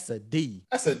 That's a D.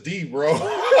 That's a D, bro.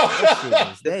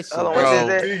 That shit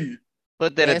bro. D.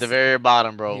 Put that at the very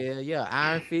bottom, bro. Yeah.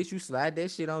 Iron Fist, you slide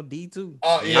that shit on D too.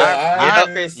 Oh yeah,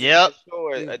 Iron Fist. Yep.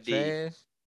 Sure, a D. Trash.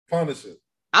 Punisher.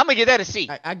 I'm gonna give that a C.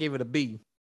 I give it a B.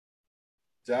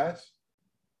 Josh?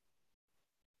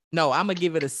 No, I'm gonna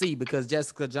give it a C because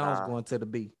Jessica Jones going to the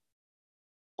B.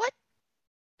 What?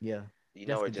 Yeah. You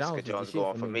know where Jessica Jones is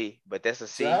going for me, but that's a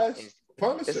C.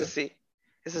 Punisher. It's a C.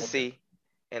 It's a C.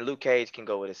 And Luke Cage can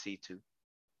go with a C too.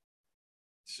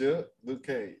 Sure, Luke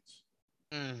Cage.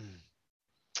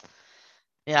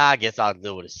 Yeah, I guess I'll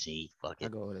go with a C. Fuck it.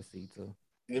 I'll go with a C too.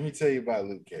 Let me tell you about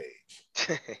Luke Cage.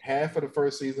 Half of the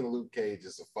first season of Luke Cage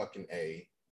is a fucking A.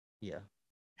 Yeah.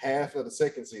 Half of the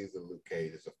second season of Luke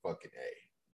Cage is a fucking A.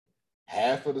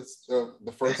 Half of the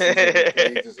first season of Luke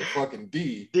Cage is a fucking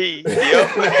D. D.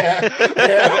 Yep.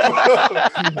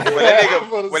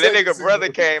 when that nigga brother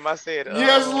came, I said,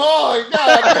 "Yes, Lord."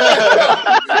 God.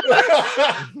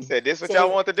 Said, "This what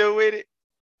y'all want to do with it?"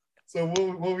 So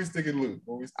what we sticking, Luke?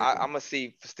 I'm gonna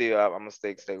see still. I'm gonna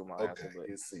stay with my answer. But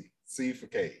it's C. C for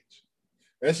Cage.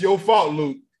 That's your fault,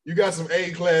 Luke. You got some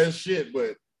A-class shit,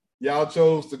 but y'all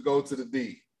chose to go to the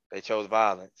D. They chose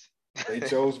violence.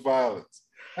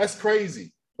 That's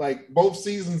crazy. Like both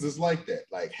seasons is like that.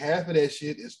 Like half of that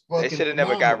shit is fucking. They should have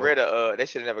never got rid of. They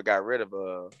should have never got rid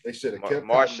of. They should have kept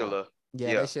Marshall.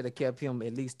 Yeah, they should have kept him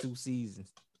at least 2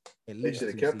 seasons. They should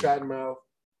have kept Cottonmouth.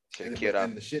 And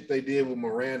the shit they did with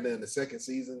Miranda in the second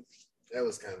season, that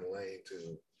was kind of lame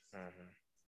too.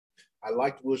 I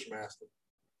liked Bushmaster.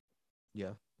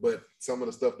 Yeah. But some of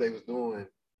the stuff they was doing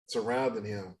surrounding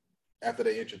him after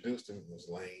they introduced him was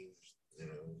lame, you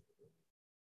know.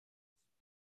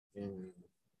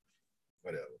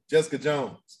 Whatever. Jessica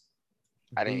Jones.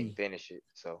 I didn't B. finish it,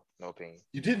 so no opinion.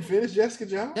 You didn't finish Jessica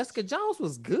Jones? Jessica Jones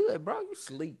was good, bro. You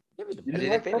sleep. Give me the You B. didn't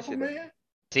didn't like finish Purple it, Man?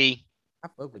 C. I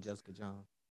fuck with Jessica Jones.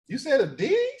 You said a D,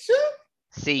 shit?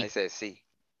 C. They said C.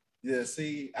 Yeah,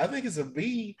 see, I think it's a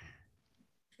B.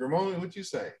 Ramon, what you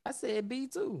say? I said B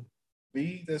too.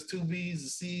 B, there's two B's, a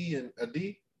C, and a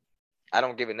D. I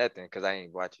don't give it nothing because I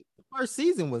ain't watch it. The first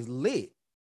season was lit.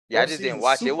 Yeah, I First just didn't season's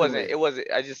watch it. It super wasn't. lit. It wasn't.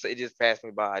 It just passed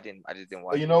me by. I just didn't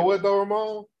watch But it. you know what though,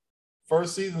 Ramon?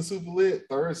 First season super lit,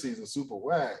 third season super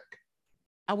whack.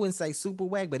 I wouldn't say super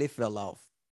whack, but it fell off.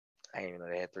 I didn't even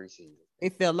know they had 3 seasons.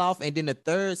 It fell off, and then the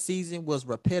third season was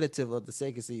repetitive of the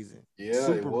second season. Yeah,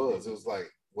 Super it was. It was like,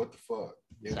 what the fuck?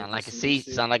 It Sound was like a the C.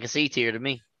 shit. Sound like a C tier to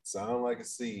me. Sound like a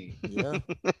C. Yeah.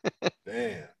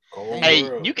 Damn. Cold Hey,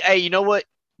 world. you know what?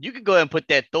 You could go ahead and put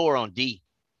that Thor on D.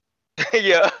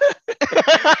 Yeah.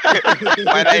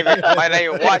 might not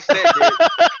even watch that.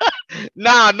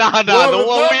 Nah. Love The and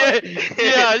one Thunder?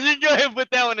 yeah, you go ahead and put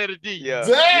that one at a D. Yeah.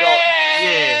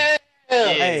 Damn.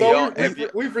 Yeah. So Hey,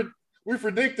 we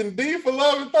predicting D for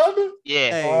Love and Thunder? Yeah.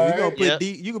 Hey, you Alright. gonna put Yep.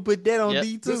 D? You can put that on Yep.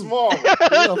 D This too.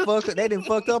 Marvel. They didn't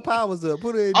fuck her powers up.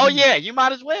 Put her in Oh D. yeah, you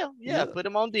might as well. Yeah, Yeah. put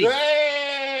him on D.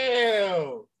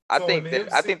 Damn. I So think in that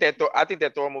the I think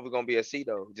that Thor movie gonna be a C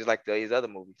though, just like his other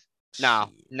movies. No.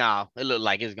 It looked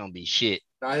like it's gonna be shit.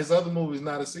 Now his other movie's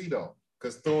not a C though,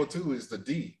 because Thor 2 is the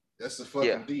D. That's the fucking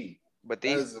Yeah. D. But That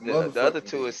these is a the other motherfucking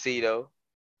two D. is C though.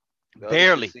 The other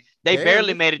Barely. two C. They barely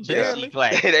Barely. made it to the C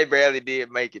class. They barely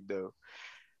did make it though.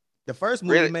 The first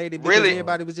movie Really- made it because really?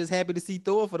 everybody was just happy to see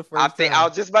Thor for the first I think time. I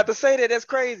was just about to say that. That's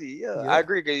crazy. Yeah, Yeah. I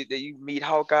agree that you meet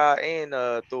Hawkeye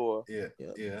and Thor. Yeah,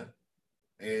 Yep. yeah.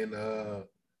 And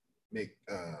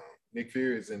Nick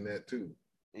Fury is in that too.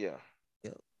 Yeah.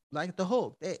 Like the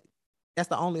Hulk. That's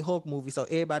the only Hulk movie, so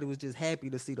everybody was just happy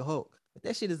to see the Hulk. But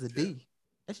that shit is a D.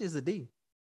 That shit is a D.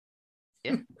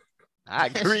 I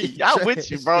agree. shit I'm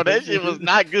with you, bro. That shit was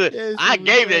not good. That I shit was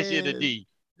gave that shit a trash. D.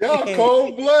 Y'all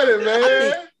cold blooded,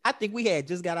 man. I think we had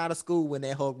just got out of school when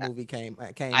that Hulk movie came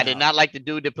I did out. not like the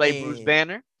dude that played Bruce Man.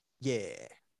 Banner. Yeah.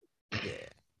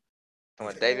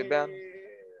 Someone David Banner.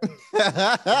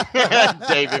 Yeah.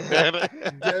 David Banner.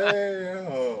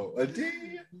 Damn. A D?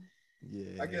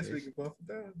 Yeah. I guess we can bump it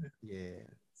down there. Yeah.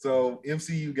 So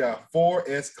MCU got 4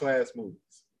 S-class movies.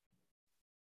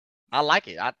 I like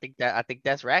it. I think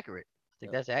that's accurate. I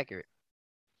think that's accurate.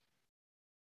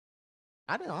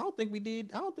 I don't think we did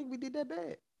that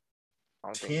bad. I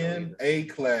don't think so 10 either.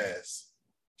 A-class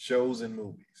shows and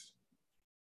movies.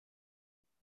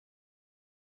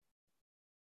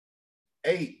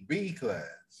 8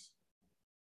 B-class.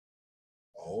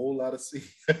 A whole lot of C.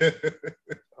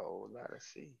 Oh, lot of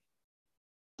C.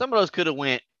 Some of those could have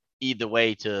went either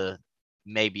way to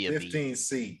maybe a B. 15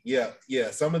 C.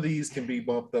 Yeah. Some of these can be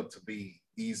bumped up to B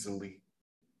easily.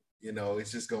 You know,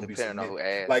 it's just gonna Depending be on who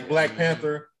asked. like Black Mhm.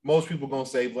 Panther. Most people gonna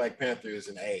say Black Panther is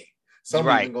an A. Some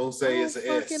Right. people gonna say No it's an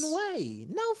S. fucking way.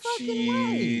 No fucking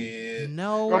way. Shit.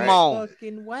 No Come on.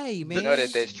 fucking way, You man. know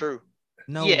that's true.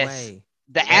 No Yes. way.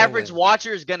 The average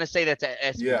watcher is gonna say that's a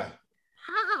S. Yeah,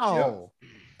 How?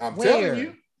 I'm Where? telling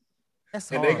you. That's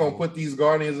And they're gonna horrible. put these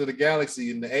Guardians of the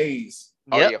Galaxy in the A's.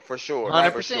 Oh Yep. yeah, for sure.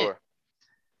 100%.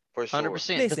 For sure.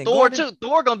 100%. Listen, The Thor Guardian- too.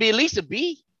 Thor gonna be at least a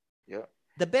B. Yep.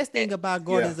 The best thing about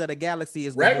Guardians of the Galaxy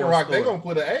is the more Ragnarok, they're story. gonna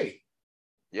put an A.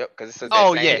 Yep. Because it's the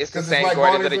Oh, same, yes. it's the 'Cause it's same like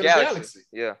Guardians of the Guardians of the Galaxy.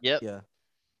 Yeah. Yep. Yeah.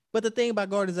 But the thing about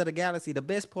Guardians of the Galaxy, the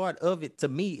best part of it to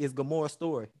me is Gamora's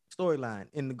storyline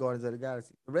in the Guardians of the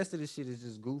Galaxy. The rest of this shit is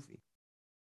just goofy.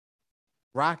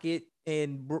 Rocket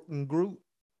and Groot,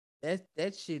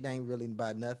 that shit ain't really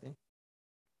about nothing.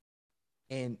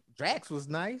 And Drax was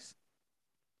nice.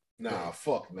 Nah,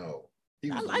 fuck no.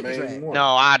 He I was like the main Drax. one. No,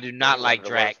 I do not One like of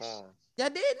the worst Drax. ones. Y'all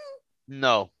didn't?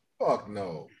 No. Fuck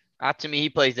no. To me, he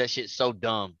plays that shit so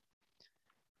dumb.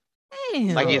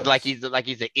 Damn. Like he's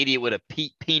an idiot with a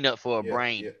peanut for a Yeah,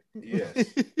 brain. yeah,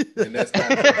 yes. And that's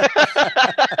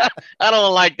not I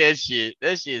don't like that shit.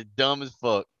 That shit is dumb as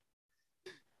fuck.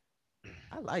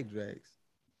 I like Drax.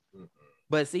 Mm-mm.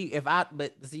 But see,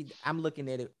 I'm looking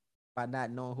at it by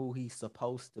not knowing who he's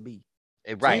supposed to be.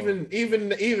 Right. Even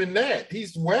that,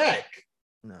 he's whack.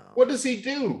 No. What does he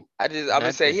do? I'm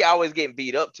gonna say Nothing. he always getting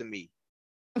beat up to me.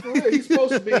 Yeah, he's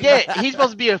supposed to be. Yeah, he's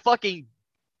supposed to be a fucking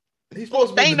He's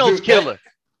supposed to be the Thanos dude- killer.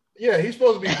 Yeah, he's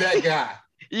supposed to be that guy.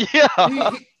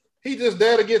 Yeah. He just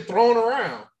there to get thrown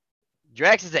around.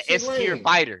 Drax is an Shit S tier lame.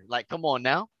 fighter. Like, come on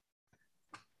now.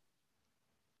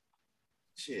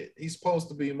 Shit, he's supposed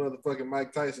to be motherfucking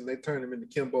Mike Tyson. They turned him into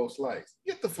Kimbo Slice.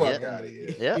 Get the fuck Yeah. out of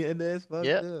here. Yeah. Yeah, that's fucked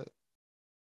Yeah. up.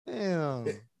 Damn.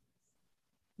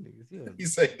 He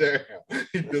say damn.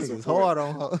 He Niggas hard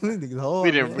on her. Niggas hard.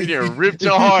 We didn't rip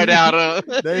your heart out of.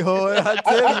 They hard. I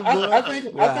tell you, boy. I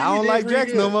think I don't like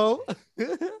Jax no more.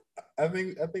 I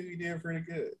think we did pretty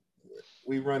good.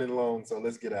 We running long, so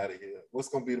let's get out of here. What's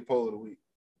gonna be the poll of the week?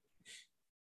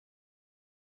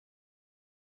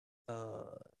 I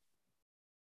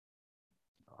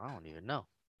don't even know.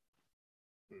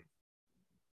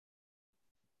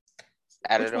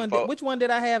 Which one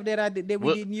did I have that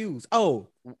we didn't use? Oh,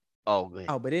 go ahead.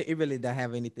 Oh, but it really don't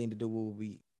have anything to do with what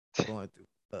we going through.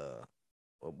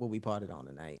 What we parted on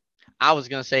tonight. I was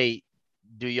gonna say,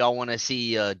 do y'all want to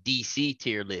see a DC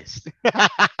tier list?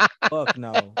 Fuck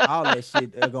no, all that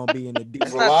shit are gonna be in the DC.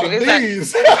 That's a lot of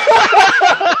D's.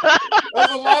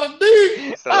 That's a lot of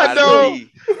D's.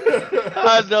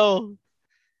 I know.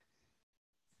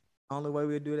 Only way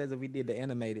we'll do that is if we did the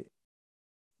animated.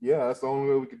 Yeah, that's the only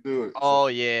way we could do it. Oh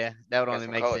yeah, that would only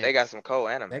make sense. They got some cold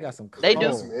anime. They got some. They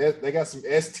do. They got some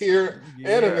S tier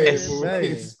animated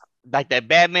movies. Like that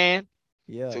Batman.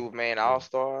 Yeah. Superman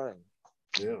All-Star.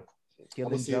 Yeah. I'm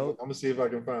Killing Joke. gonna see if I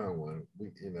can find one.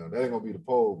 That ain't gonna be the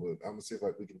poll, but I'm gonna see if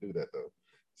we can do that though.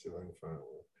 See if I can find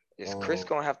one. Is Chris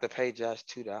gonna have to pay Josh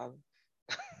 $2?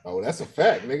 Oh, that's a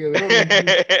fact, nigga. We don't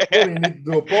even need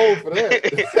to do a poll for that.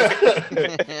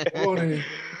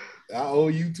 I owe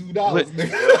you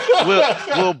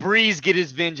 $2. Will Breeze get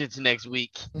his vengeance next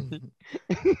week?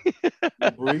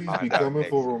 Breeze be coming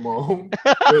for Ramon.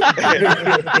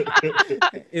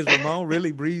 Is Ramon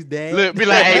really Breeze dad? Look, be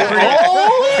like, hey, Breeze.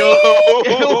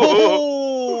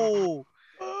 Oh!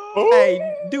 Hey,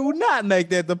 do not make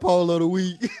that the poll of the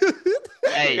week.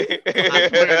 Hey, I put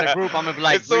it in the group. I'm gonna be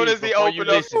like, as soon as he open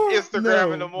up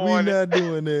Instagram in the morning. We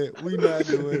not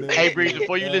doing that. Hey, Breeze,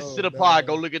 before you listen to the pod,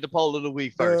 go look at the poll of the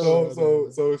week first.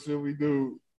 So should we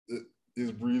do?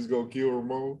 Is Breeze gonna kill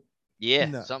Ramon?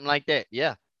 Yeah, something like that.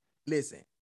 Yeah. Listen,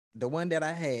 the one that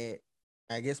I had,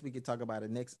 I guess we could talk about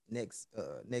it next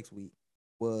week,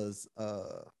 was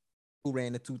who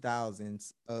ran the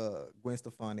 2000s, Gwen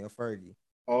Stefani or Fergie.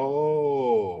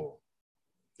 Oh,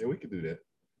 yeah, we could do that.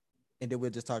 And then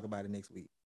we'll just talk about it next week.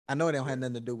 I know it don't have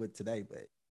nothing to do with today, but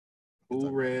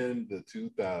who ran the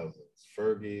 2000s,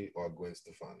 Fergie or Gwen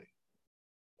Stefani?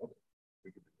 Okay, we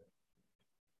could do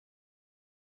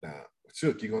that. Now,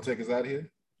 Shook, you gonna take us out of here?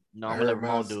 No, I'm gonna let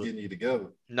Ramon do it. Getting you together.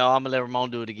 No, I'm gonna let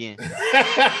Ramon do it again.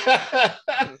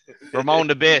 Ramon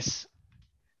the best.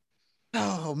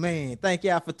 Oh man, thank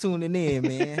y'all for tuning in,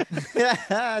 man.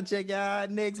 Check y'all out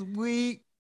next week.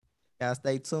 Y'all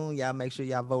stay tuned. Y'all make sure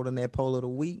y'all vote on that poll of the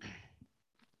week.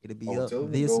 It'll be up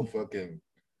this. Go fucking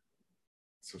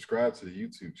subscribe to the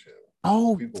YouTube channel.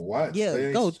 Oh, people watch.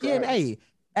 Yeah, go. Yeah,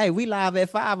 hey, we live at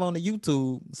 5 on the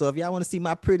YouTube. So if y'all want to see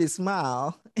my pretty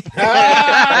smile,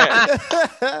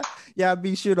 y'all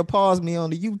be sure to pause me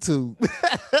on the YouTube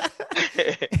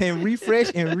and refresh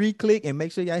and re-click and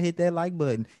make sure y'all hit that like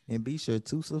button and be sure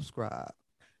to subscribe.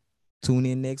 Tune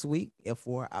in next week.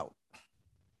 F4 out.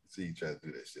 See you try to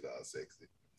do that shit all sexy.